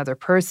harming another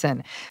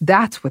person.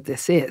 That's what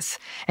this is.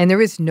 And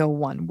there is no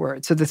one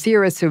word. So the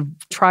theorists who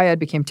triad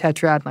became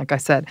tetrad, like I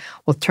said,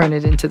 will turn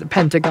it into the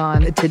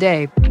pentagon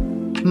today.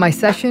 My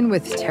session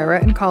with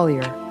Terra and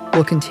Collier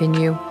will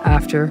continue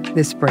after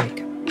this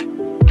break.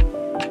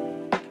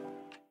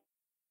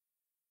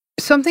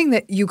 Something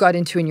that you got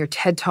into in your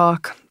TED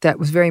Talk that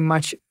was very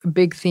much a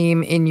big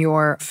theme in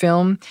your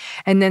film,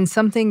 and then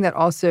something that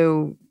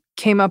also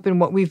came up in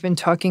what we've been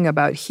talking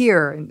about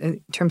here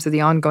in terms of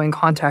the ongoing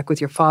contact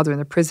with your father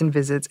and the prison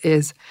visits,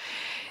 is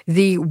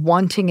the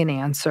wanting an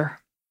answer.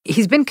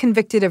 He's been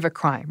convicted of a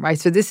crime, right?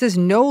 So this is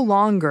no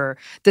longer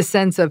the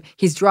sense of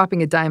he's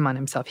dropping a dime on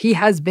himself. He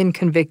has been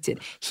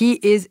convicted. He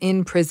is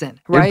in prison,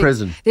 right? In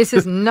prison. This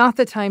is not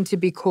the time to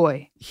be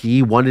coy.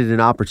 He wanted an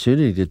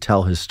opportunity to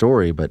tell his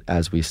story, but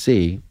as we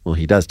see, well,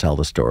 he does tell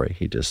the story.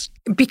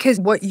 Because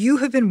what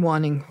you've been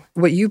wanting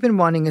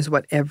is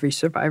what every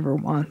survivor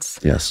wants.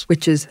 Yes.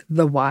 Which is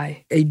the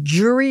why. A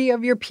jury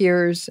of your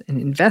peers, an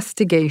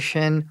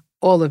investigation,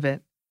 all of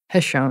it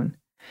has shown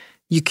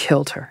you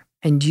killed her.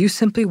 And you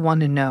simply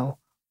want to know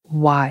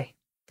why.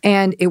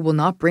 And it will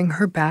not bring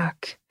her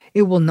back.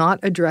 It will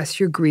not address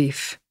your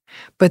grief.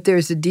 But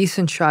there's a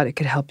decent shot it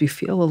could help you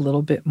feel a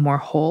little bit more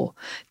whole,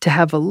 to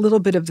have a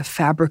little bit of the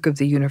fabric of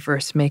the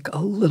universe make a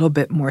little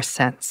bit more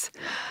sense.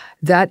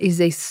 That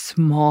is a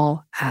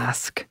small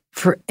ask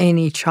for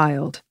any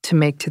child to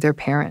make to their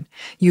parent.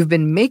 You've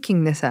been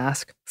making this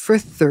ask for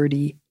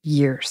 30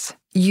 years.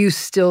 You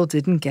still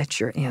didn't get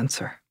your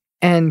answer.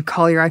 And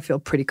Collier, I feel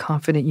pretty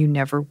confident you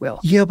never will.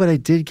 Yeah, but I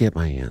did get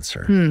my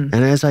answer. And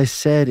as I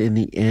said in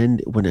the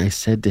end, when I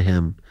said to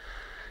him,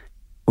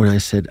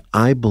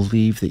 I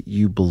believe that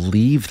you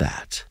believe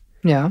that.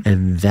 Yeah.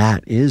 And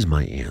that is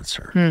my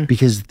answer.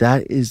 Because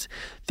that is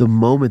the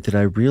moment that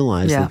I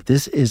realized that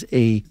this is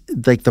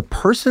the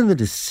person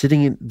that is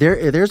sitting in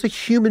there's a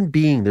human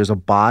being, there's a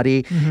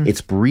body,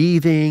 it's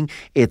breathing,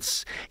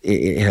 it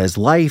has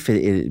life,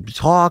 it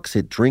talks,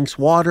 it drinks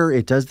water,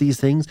 it does these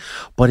things,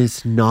 but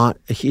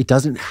it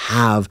doesn't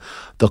have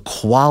the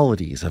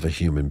qualities of a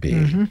human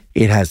being.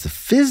 It has the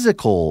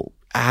physical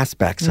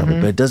aspects of it,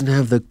 but it doesn't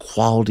have the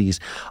qualities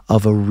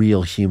of a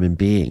real human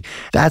being.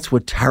 That's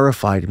what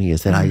terrified me,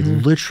 is that I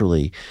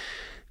literally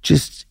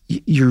just,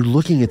 you're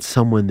looking at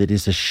someone that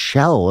is a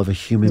shell of a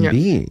human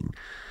being.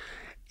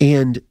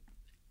 And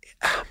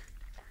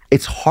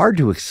it's hard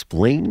to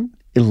explain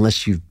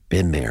unless you've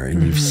been there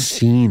and you've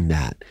seen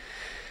that.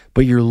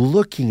 But you're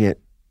looking at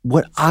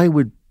what I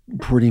would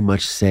pretty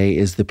much say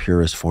is the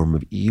purest form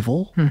of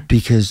evil,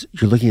 because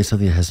you're looking at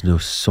something that has no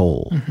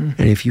soul. And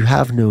if you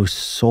have no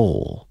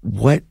soul,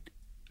 what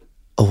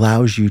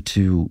allows you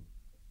to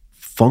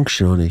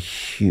function on a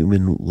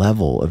human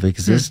level of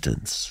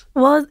existence?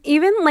 Well,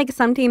 even like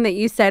something that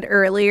you said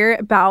earlier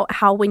about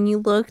how when you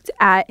looked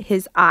at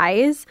his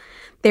eyes,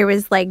 there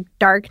was like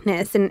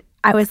darkness. And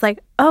I was like,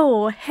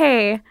 oh,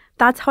 hey,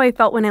 that's how I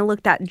felt when I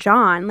looked at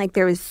John. Like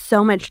there was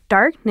so much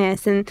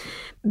darkness and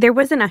there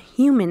wasn't a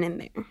human in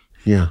there.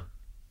 Yeah.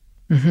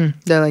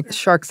 They're like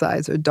shark's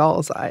eyes or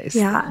doll's eyes.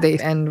 Yeah. They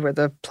end where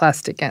the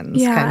plastic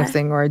ends kind of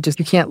thing, or just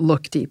you can't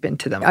look deep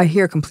into them. I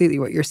hear completely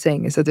what you're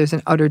saying, is that there's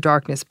an utter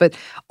darkness. But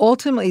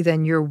ultimately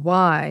then your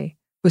why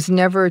was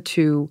never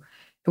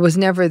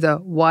the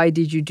why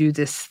did you do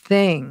this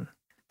thing?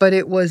 But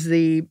it was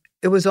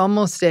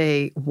almost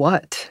a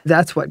what?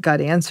 That's what got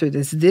answered,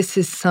 is this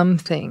is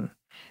something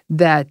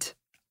that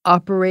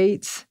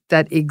operates,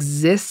 that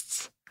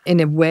exists in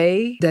a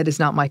way that is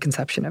not my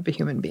conception of a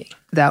human being.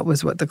 That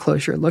was what the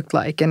closure looked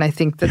like. And I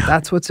think that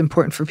that's what's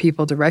important for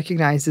people to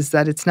recognize, is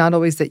that it's not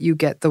always that you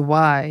get the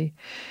why.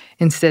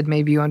 Instead,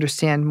 maybe you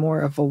understand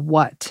more of a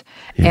what.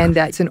 And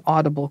that's an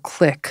audible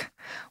click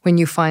when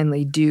you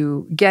finally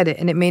do get it.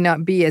 And it may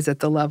not be as at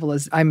the level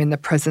as I'm in the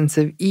presence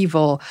of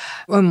evil.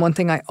 And one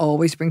thing I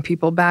always bring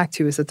people back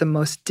to is that the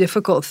most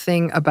difficult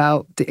thing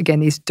about, again,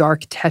 these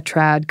dark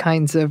tetrad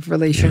kinds of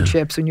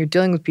relationships when you're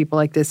dealing with people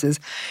like this is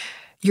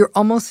you're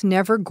almost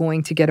never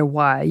going to get a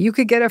why. You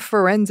could get a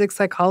forensic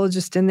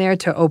psychologist in there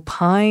to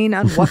opine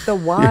on what the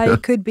why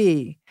could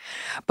be.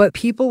 But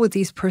people with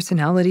these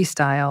personality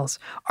styles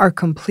are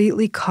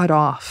completely cut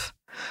off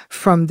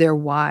from their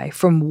why,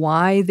 from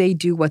why they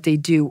do what they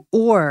do,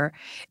 or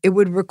it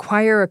would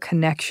require a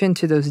connection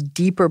to those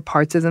deeper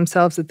parts of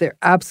themselves that they're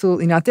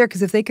absolutely not there.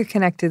 Because if they could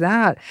connect to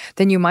that,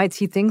 then you might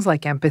see things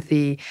like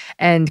empathy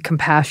and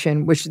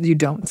compassion, which you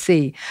don't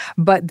see.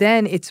 But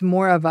then it's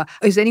more of a,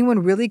 is anyone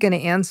really going to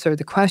answer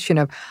the question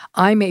of,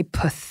 I'm a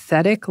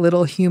pathetic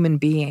little human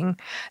being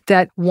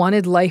that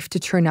wanted life to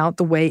turn out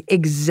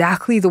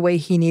exactly the way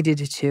he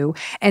needed it to,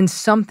 and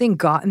something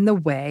got in the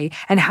way,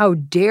 and how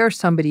dare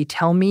somebody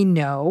tell me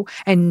no,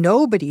 and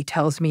nobody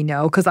tells me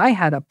no because I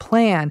had a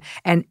plan,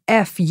 and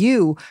F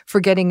you for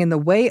getting in the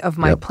way of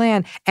my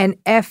plan, and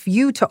F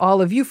you to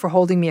all of you for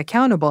holding me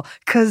accountable.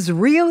 Because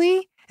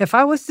really, if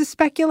I was to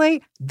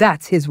speculate,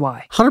 that's his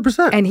why.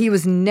 100%. And he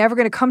was never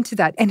going to come to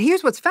that. And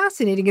here's what's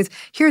fascinating is,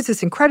 here's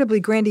this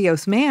incredibly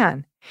grandiose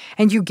man,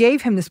 and you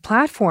gave him this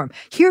platform.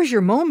 Here's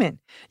your moment.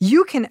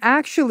 You can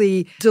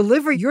actually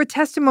deliver your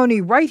testimony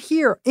right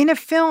here in a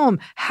film.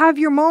 Have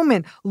your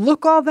moment.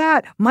 Look, all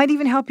that might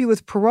even help you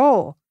with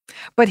parole.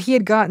 But he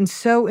had gotten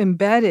so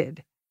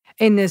embedded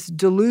in this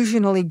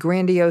delusionally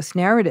grandiose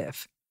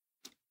narrative,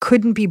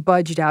 couldn't be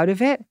budged out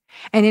of it.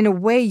 And in a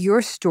way,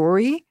 your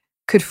story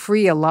could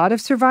free a lot of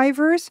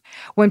survivors.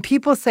 When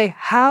people say,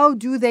 how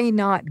do they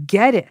not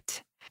get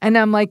it? And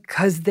I'm like,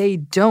 because they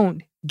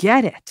don't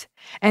get it.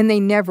 And they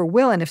never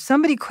will. And if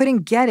somebody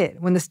couldn't get it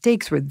when the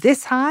stakes were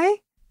this high,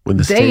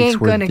 they ain't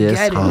going to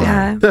get it.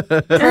 Yeah.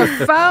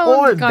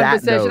 Profound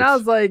conversation. I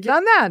was like,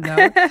 on that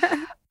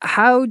note,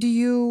 how do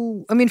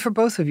you, for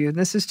both of you, and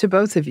this is to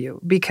both of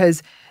you,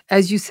 because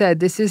as you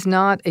said, this is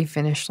not a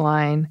finish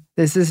line.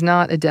 This is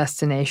not a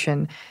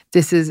destination.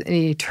 This is an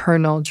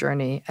eternal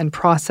journey and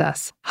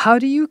process. How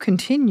do you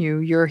continue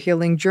your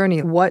healing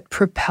journey? What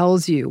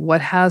propels you?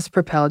 What has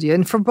propelled you?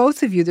 And for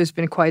both of you, there's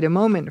been quite a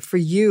moment. For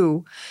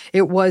you,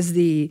 it was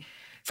the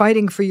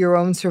fighting for your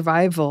own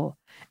survival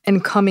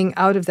and coming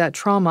out of that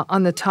trauma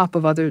on the top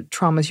of other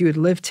traumas you had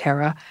lived,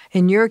 Terra.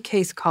 In your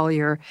case,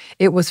 Collier,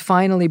 it was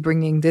finally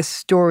bringing this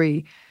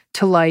story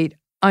to light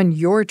on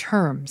your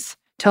terms,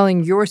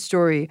 telling your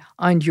story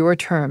on your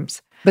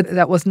terms. But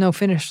that was no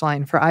finish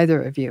line for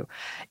either of you.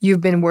 You've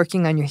been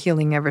working on your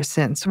healing ever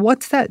since.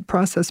 What's that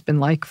process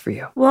been like for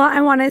you? Well, I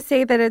want to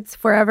say that it's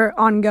forever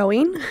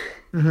ongoing.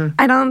 Mm-hmm.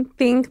 I don't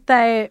think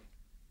that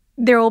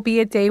there will be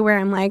a day where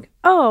I'm like,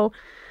 oh,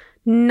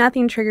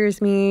 nothing triggers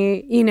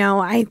me.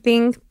 I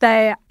think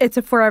that it's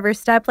a forever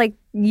step. Like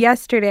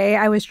yesterday,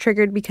 I was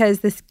triggered because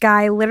this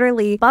guy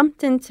literally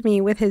bumped into me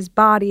with his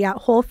body at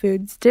Whole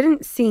Foods,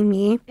 didn't see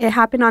me. It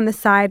happened on the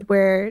side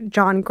where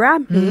John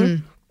grabbed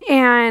me.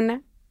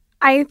 And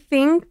I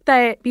think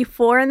that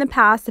before in the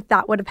past, if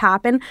that would have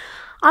happened,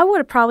 I would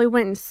have probably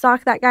went and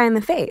socked that guy in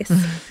the face.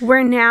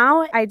 Where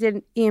now I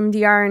did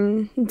EMDR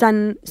and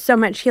done so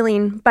much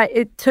healing, but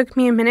it took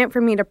me a minute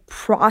for me to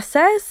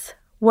process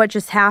what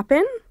just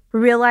happened.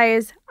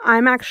 Realize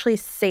I'm actually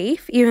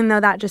safe, even though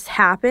that just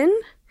happened,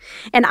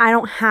 and I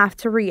don't have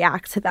to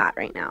react to that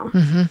right now.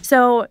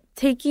 So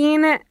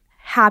taking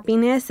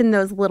happiness in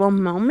those little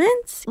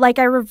moments, like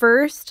I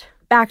reversed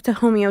back to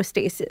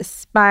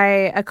homeostasis by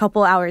a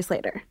couple hours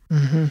later.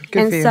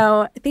 Good for you.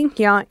 So thank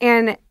you.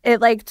 And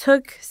it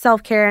took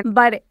self-care,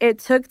 but it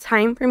took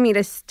time for me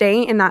to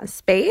stay in that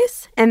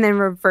space and then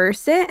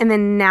reverse it. And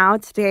then now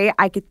today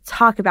I could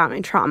talk about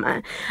my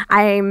trauma.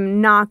 I'm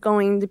not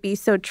going to be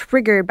so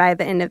triggered by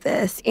the end of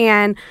this.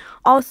 And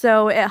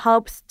also it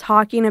helps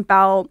talking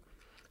about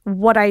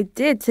what I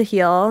did to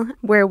heal,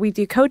 where we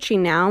do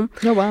coaching now.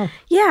 Oh, wow.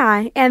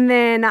 Yeah. And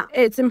then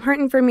it's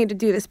important for me to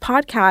do this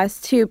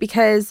podcast too,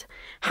 because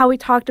how we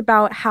talked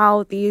about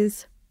how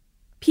these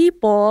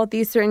people,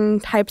 these certain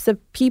types of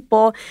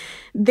people,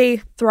 they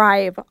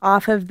thrive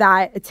off of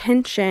that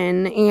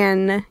attention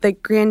and the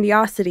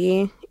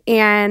grandiosity,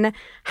 and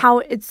how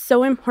it's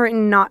so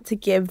important not to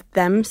give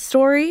them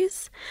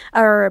stories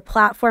or a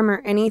platform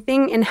or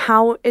anything, and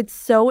how it's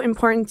so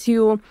important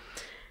to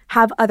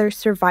have other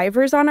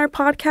survivors on our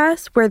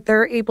podcast where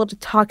they're able to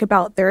talk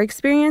about their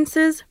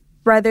experiences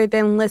rather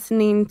than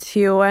listening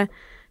to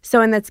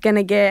someone that's going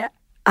to get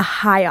a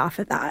high off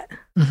of that.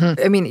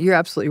 You're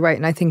absolutely right.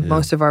 And I think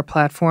most of our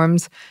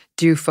platforms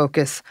do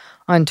focus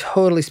on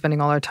totally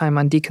spending all our time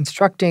on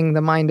deconstructing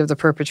the mind of the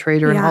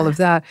perpetrator and all of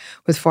that,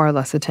 with far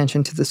less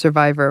attention to the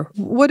survivor.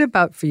 What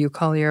about for you,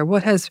 Collier?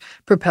 What has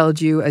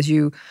propelled you as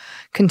you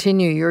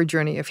continue your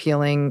journey of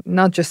healing,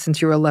 not just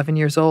since you were 11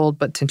 years old,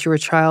 but since you were a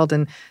child,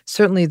 and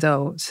certainly,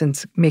 though,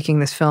 since making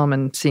this film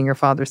and seeing your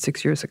father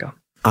 6 years ago?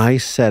 I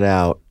set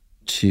out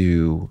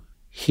to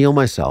heal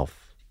myself,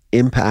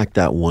 impact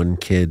that one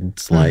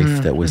kid's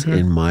life that was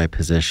in my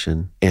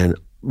position. And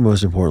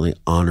most importantly,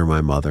 honor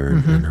my mother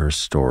and her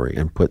story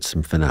and put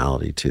some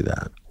finality to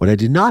that. What I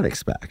did not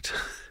expect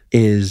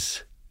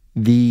is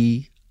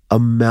the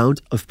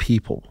amount of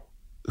people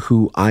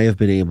who I have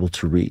been able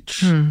to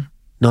reach,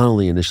 not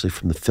only initially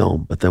from the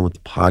film, but then with the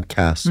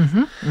podcast,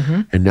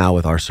 and now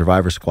with our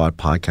Survivor Squad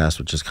podcast,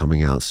 which is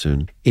coming out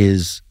soon,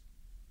 is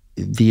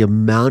the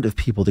amount of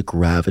people that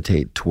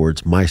gravitate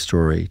towards my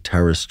story,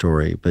 Terra's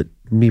story, but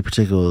me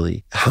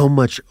particularly, how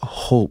much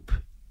hope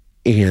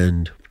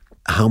and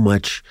how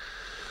much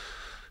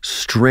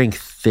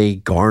strength they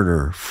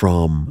garner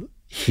from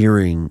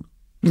hearing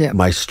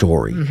my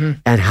story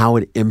and how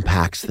it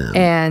impacts them.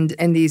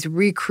 And these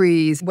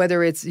recrees,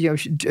 whether it's,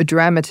 a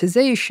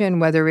dramatization,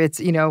 whether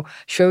it's,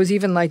 shows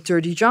even like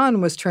Dirty John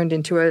was turned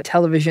into a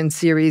television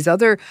series,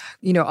 other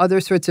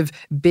sorts of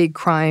big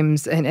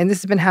crimes. And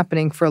this has been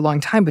happening for a long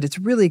time, but it's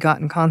really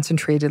gotten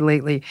concentrated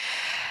lately.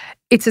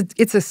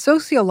 It's a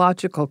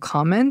sociological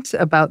comment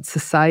about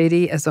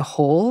society as a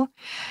whole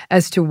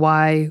as to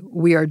why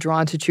we are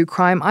drawn to true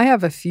crime. I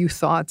have a few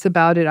thoughts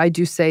about it. I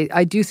do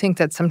think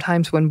that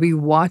sometimes when we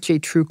watch a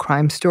true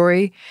crime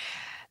story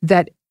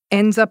that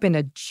ends up in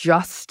a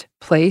just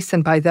place,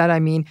 and by that I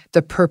mean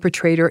the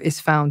perpetrator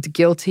is found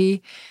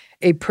guilty,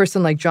 a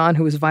person like John,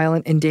 who was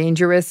violent and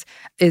dangerous,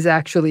 is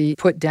actually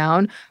put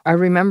down. I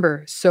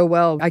remember so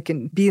well, I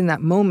can be in that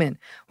moment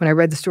when I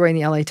read the story in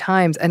the LA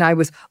Times, and I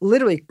was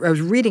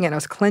reading it, and I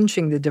was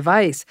clenching the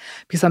device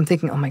because I'm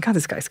thinking, oh my God,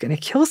 this guy's going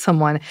to kill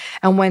someone.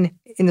 And when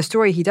in the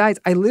story he dies,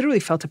 I literally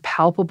felt a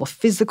palpable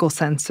physical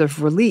sense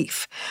of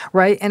relief,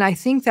 right? And I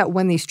think that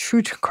when these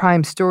true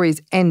crime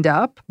stories end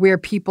up where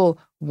people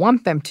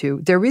want them to,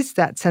 there is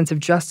that sense of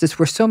justice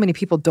where so many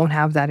people don't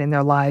have that in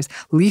their lives,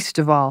 least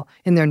of all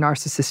in their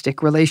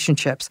narcissistic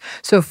relationships.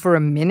 So for a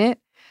minute,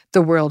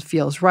 the world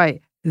feels right.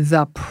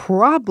 The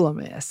problem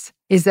is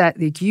that,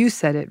 like you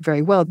said it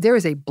very well, there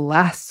is a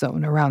blast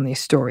zone around these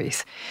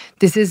stories.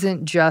 This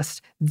isn't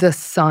just the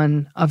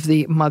son of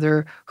the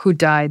mother who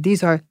died.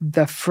 These are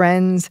the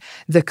friends,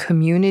 the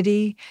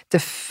community, the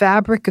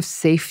fabric of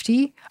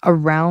safety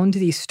around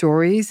these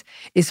stories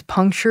is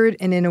punctured,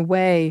 and in a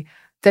way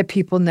that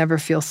people never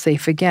feel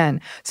safe again.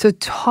 So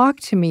talk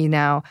to me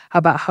now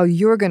about how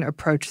you're going to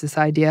approach this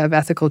idea of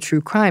ethical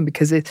true crime,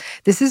 because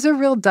this is a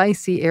real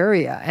dicey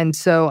area. And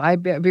so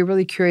I'd be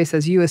really curious,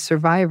 as you as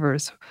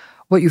survivors,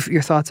 what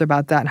your thoughts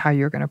about that and how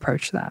you're going to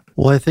approach that.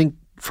 Well, I think,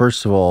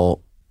 first of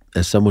all,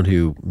 as someone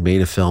who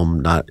made a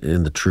film not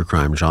in the true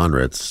crime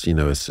genre, it's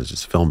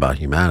just a film about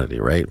humanity,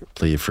 right?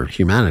 Plea for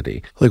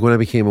humanity. Like when I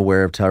became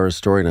aware of Terra's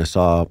story and I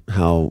saw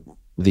how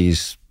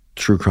these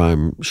true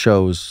crime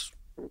shows,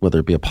 whether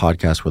it be a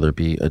podcast, whether it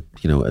be a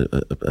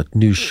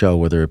news show,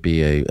 whether it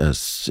be a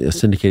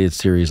syndicated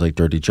series like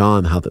Dirty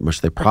John, how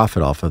much they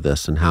profit off of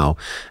this and how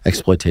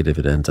exploitative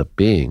it ends up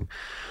being.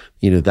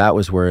 That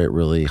was where it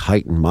really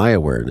heightened my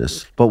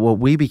awareness. But what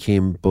we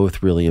became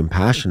both really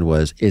impassioned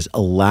is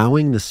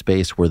allowing the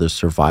space where the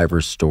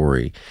survivor's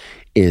story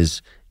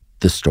is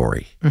the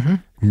story,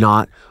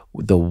 not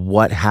the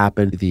what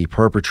happened, the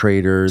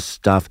perpetrators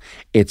stuff.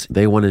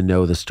 They want to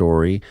know the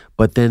story.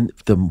 But then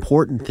the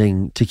important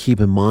thing to keep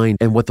in mind,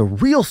 and what the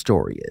real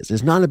story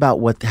is not about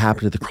what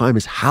happened to the crime,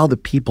 is how the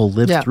people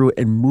live through it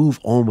and move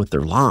on with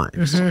their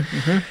lives.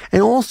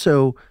 And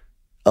also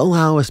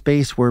allow a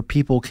space where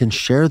people can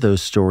share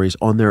those stories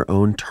on their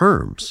own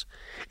terms.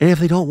 And if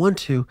they don't want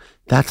to,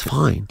 that's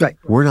fine. Right.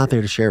 We're not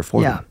there to share it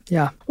for them.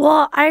 Yeah.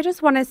 Well, I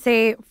just want to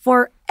say,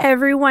 for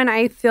everyone,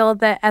 I feel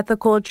that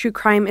ethical true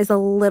crime is a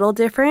little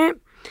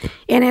different.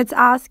 And it's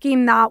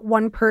asking that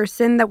one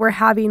person that we're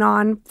having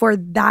on for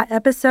that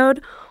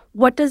episode,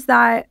 what does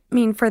that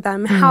mean for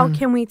them? How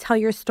can we tell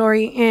your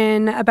story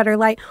in a better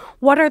light?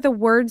 What are the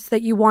words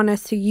that you want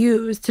us to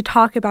use to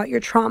talk about your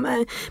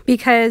trauma?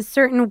 Because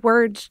certain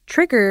words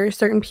trigger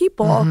certain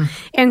people.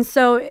 And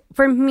so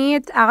for me,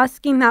 it's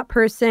asking that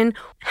person,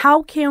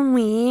 how can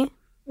we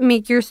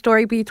make your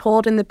story be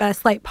told in the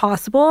best light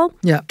possible?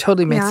 Yeah,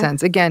 totally makes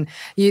sense. Again,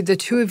 the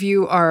two of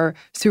you are,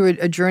 through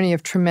a journey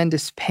of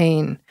tremendous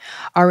pain,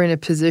 are in a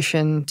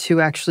position to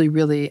actually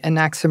really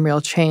enact some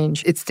real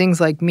change. It's things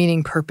like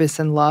meaning, purpose,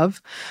 and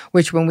love,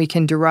 which when we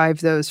can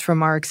derive those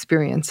from our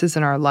experiences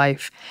in our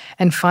life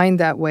and find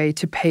that way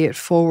to pay it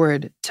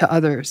forward to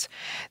others,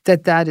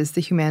 that is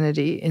the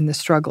humanity in the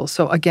struggle.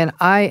 So again,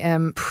 I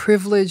am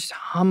privileged,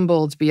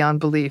 humbled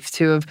beyond belief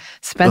to have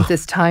spent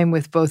this time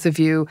with both of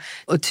you,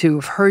 to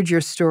have heard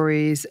your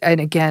stories, and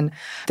again,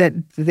 that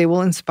they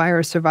will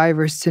inspire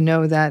survivors to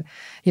know that,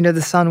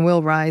 the sun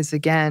will rise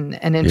again.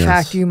 And in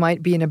fact, you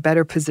might be in a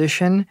better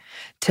position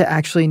to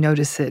actually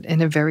notice it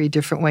in a very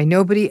different way.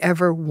 Nobody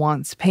ever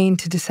wants pain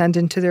to descend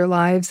into their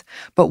lives,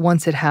 but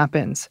once it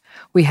happens,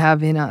 we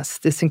have in us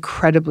this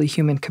incredibly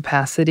human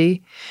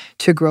capacity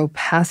to grow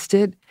past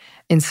it,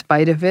 in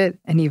spite of it,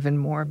 and even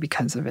more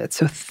because of it.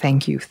 So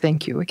thank you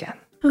again.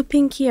 Oh,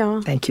 thank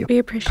you. Thank you. We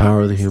appreciate it.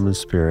 Power of the human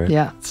spirit.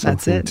 Yeah,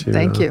 that's it.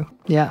 Thank you.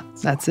 Yeah,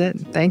 that's it.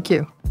 Thank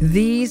you.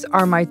 These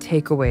are my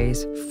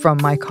takeaways from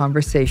my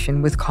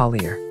conversation with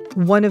Collier.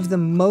 One of the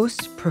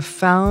most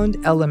profound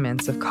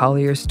elements of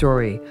Collier's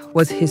story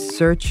was his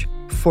search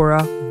for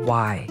a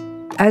why.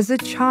 As a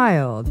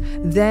child,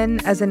 then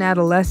as an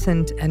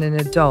adolescent and an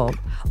adult,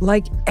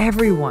 like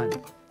everyone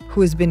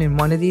who has been in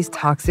one of these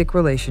toxic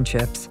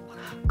relationships,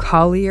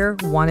 Collier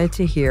wanted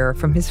to hear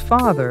from his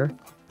father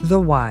the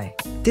why.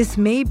 This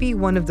may be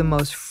one of the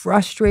most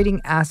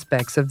frustrating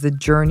aspects of the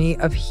journey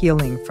of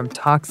healing from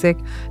toxic,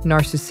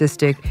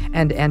 narcissistic,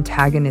 and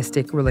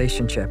antagonistic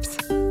relationships.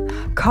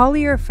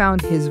 Collier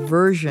found his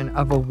version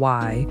of a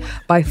why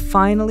by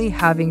finally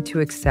having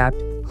to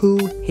accept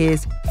who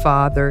his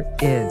father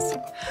is.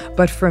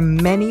 But for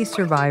many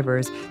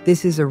survivors,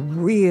 this is a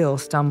real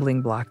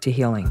stumbling block to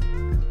healing.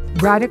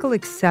 Radical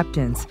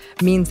acceptance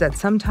means that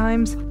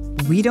sometimes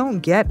we don't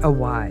get a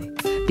why,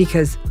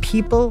 because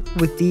people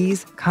with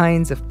these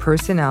kinds of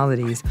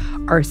personalities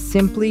are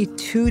simply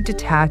too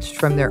detached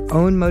from their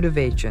own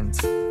motivations.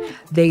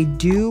 They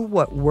do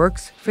what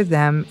works for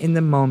them in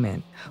the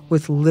moment,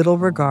 with little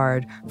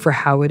regard for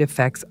how it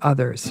affects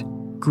others.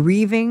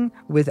 Grieving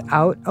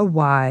without a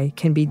why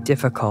can be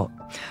difficult,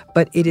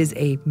 but it is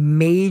a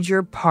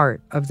major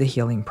part of the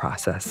healing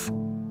process.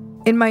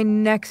 In my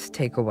next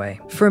takeaway,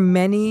 for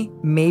many,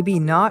 maybe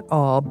not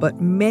all,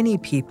 but many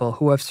people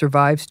who have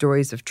survived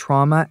stories of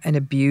trauma and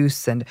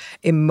abuse and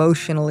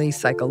emotionally,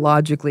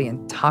 psychologically,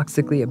 and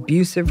toxically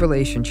abusive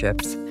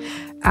relationships,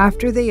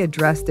 after they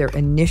address their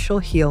initial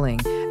healing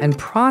and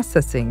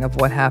processing of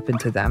what happened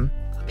to them,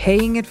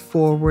 paying it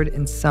forward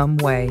in some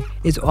way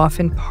is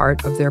often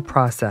part of their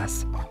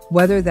process.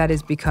 Whether that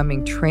is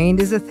becoming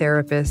trained as a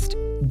therapist,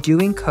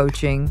 doing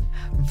coaching,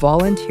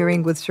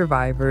 volunteering with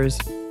survivors,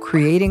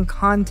 creating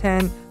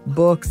content,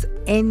 books,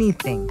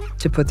 anything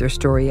to put their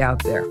story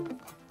out there.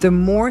 The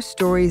more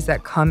stories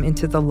that come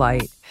into the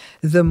light,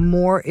 the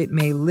more it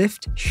may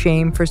lift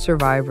shame for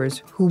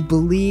survivors who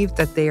believe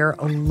that they are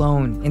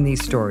alone in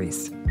these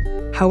stories.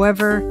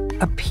 However,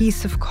 a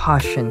piece of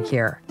caution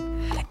here.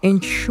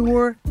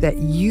 Ensure that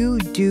you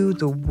do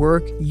the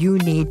work you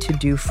need to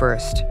do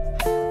first,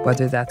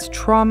 whether that's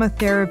trauma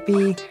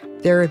therapy,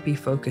 therapy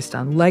focused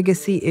on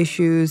legacy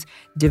issues,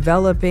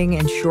 developing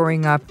and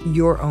shoring up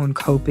your own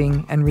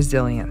coping and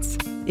resilience.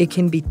 It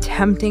can be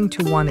tempting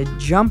to want to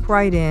jump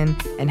right in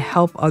and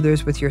help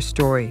others with your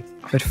story,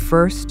 but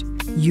first,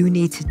 you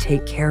need to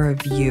take care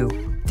of you.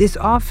 This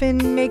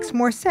often makes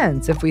more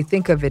sense if we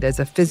think of it as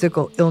a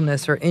physical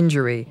illness or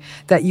injury,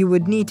 that you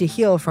would need to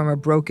heal from a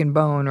broken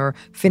bone or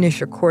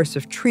finish a course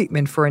of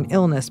treatment for an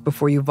illness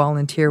before you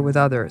volunteer with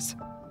others.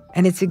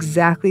 And it's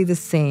exactly the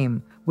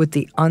same with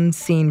the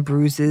unseen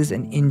bruises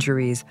and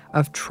injuries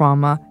of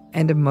trauma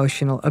and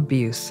emotional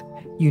abuse.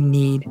 You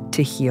need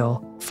to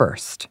heal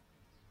first.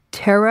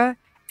 Terra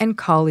and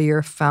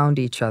Collier found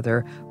each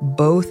other,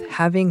 both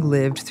having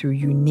lived through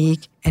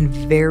unique and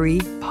very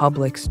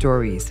public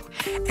stories.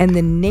 And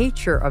the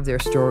nature of their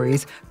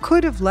stories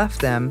could have left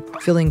them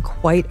feeling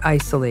quite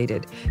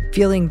isolated,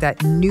 feeling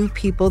that new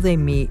people they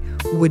meet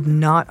would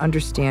not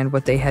understand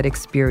what they had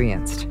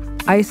experienced.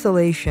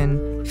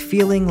 Isolation,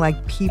 feeling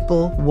like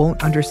people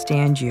won't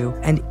understand you,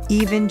 and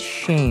even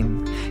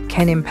shame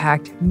can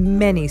impact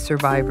many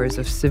survivors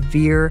of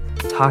severe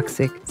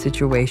toxic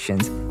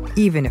situations,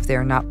 even if they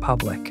are not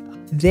public.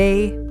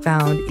 They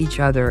found each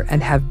other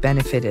and have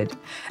benefited.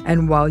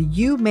 And while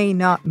you may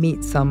not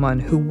meet someone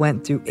who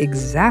went through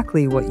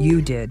exactly what you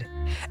did,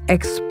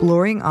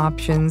 exploring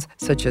options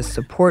such as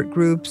support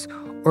groups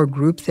or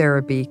group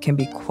therapy can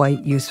be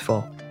quite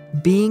useful.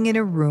 Being in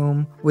a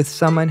room with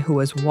someone who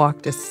has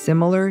walked a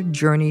similar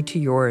journey to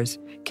yours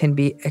can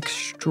be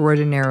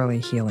extraordinarily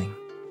healing.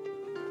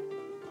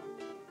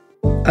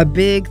 A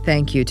big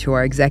thank you to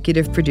our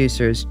executive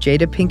producers,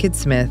 Jada Pinkett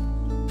Smith,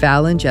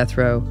 Val and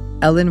Jethro,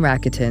 Ellen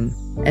Rakuten,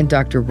 and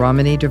Dr.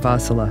 Ramani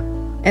Devasala.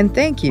 And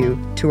thank you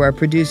to our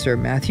producer,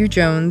 Matthew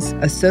Jones,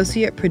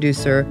 associate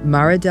producer,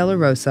 Mara Della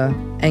Rosa,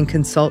 and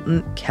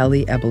consultant,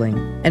 Kelly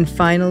Ebeling. And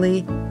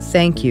finally,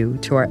 thank you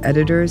to our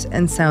editors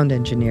and sound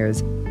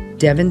engineers,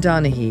 Devin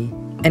Donaghy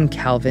and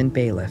Calvin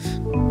Bailiff.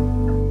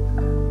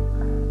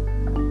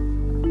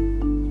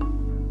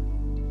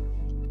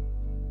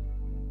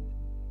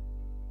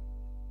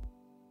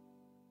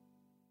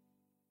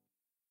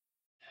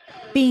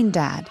 Bean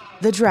Dad,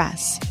 The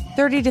Dress,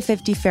 30 to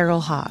 50 Feral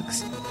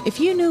Hogs. If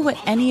you knew what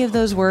any of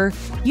those were,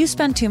 you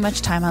spend too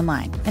much time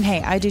online. And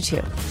hey, I do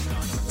too.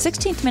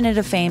 16th Minute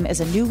of Fame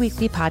is a new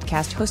weekly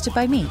podcast hosted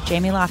by me,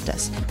 Jamie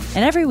Loftus.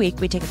 And every week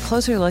we take a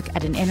closer look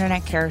at an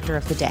internet character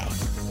of the day.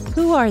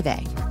 Who are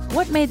they?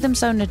 What made them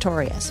so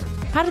notorious?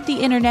 How did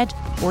the internet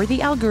or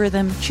the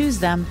algorithm choose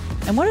them?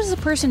 And what does a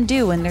person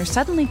do when they're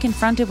suddenly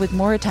confronted with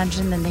more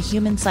attention than the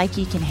human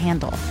psyche can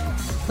handle?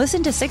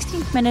 Listen to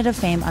 16th Minute of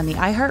Fame on the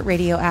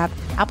iHeartRadio app,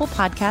 Apple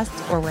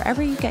Podcasts, or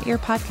wherever you get your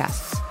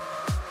podcasts.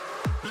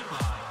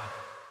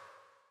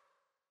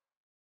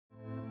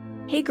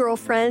 Hey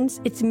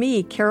girlfriends, it's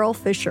me, Carol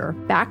Fisher,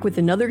 back with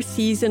another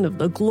season of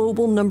the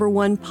global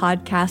 #1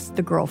 podcast,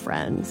 The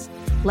Girlfriends.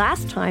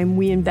 Last time,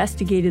 we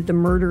investigated the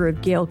murder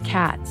of Gail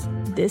Katz.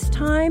 This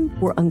time,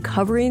 we're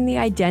uncovering the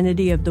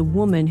identity of the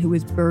woman who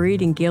was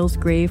buried in Gail's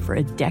grave for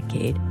a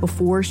decade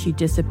before she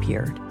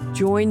disappeared.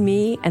 Join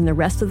me and the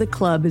rest of the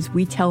club as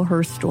we tell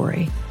her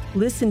story.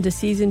 Listen to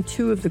Season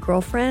 2 of The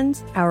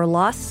Girlfriends, Our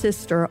Lost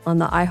Sister on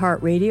the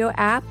iHeartRadio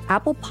app,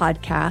 Apple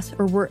Podcasts,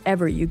 or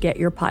wherever you get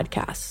your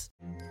podcasts.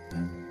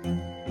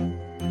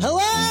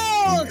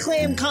 Hello,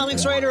 acclaimed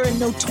comics writer and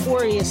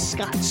notorious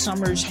Scott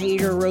Summers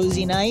hater,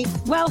 Rosie Knight.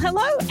 Well,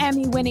 hello,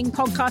 Emmy-winning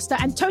podcaster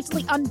and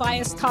totally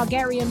unbiased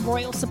Targaryen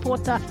royal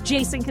supporter,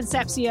 Jason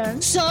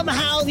Concepcion.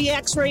 Somehow the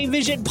X-Ray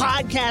Vision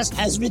podcast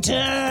has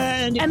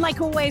returned. And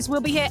like always, we'll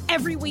be here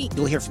every week.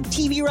 You'll hear from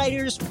TV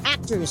writers,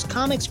 actors,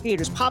 comics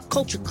creators, pop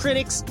culture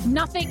critics.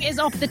 Nothing is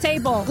off the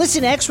table.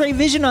 Listen to X-Ray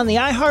Vision on the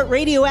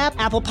iHeartRadio app,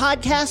 Apple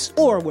Podcasts,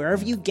 or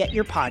wherever you get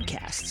your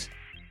podcasts.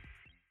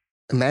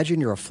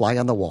 Imagine you're a fly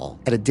on the wall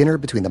at a dinner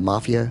between the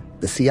Mafia,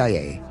 the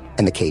CIA,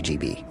 and the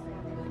KGB.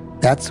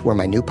 That's where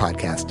my new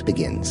podcast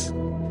begins.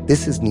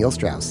 This is Neil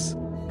Strauss,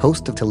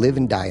 host of To Live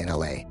and Die in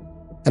LA,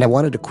 and I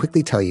wanted to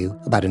quickly tell you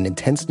about an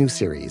intense new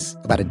series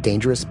about a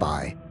dangerous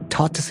spy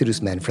taught to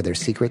seduce men for their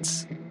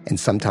secrets and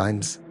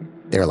sometimes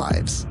their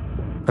lives.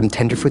 From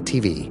Tenderfoot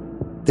TV,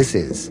 this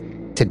is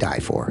To Die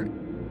For.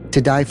 To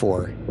Die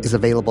For is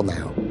available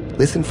now.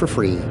 Listen for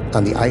free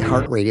on the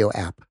iHeartRadio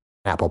app,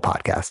 Apple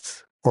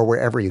Podcasts, or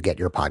wherever you get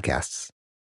your podcasts.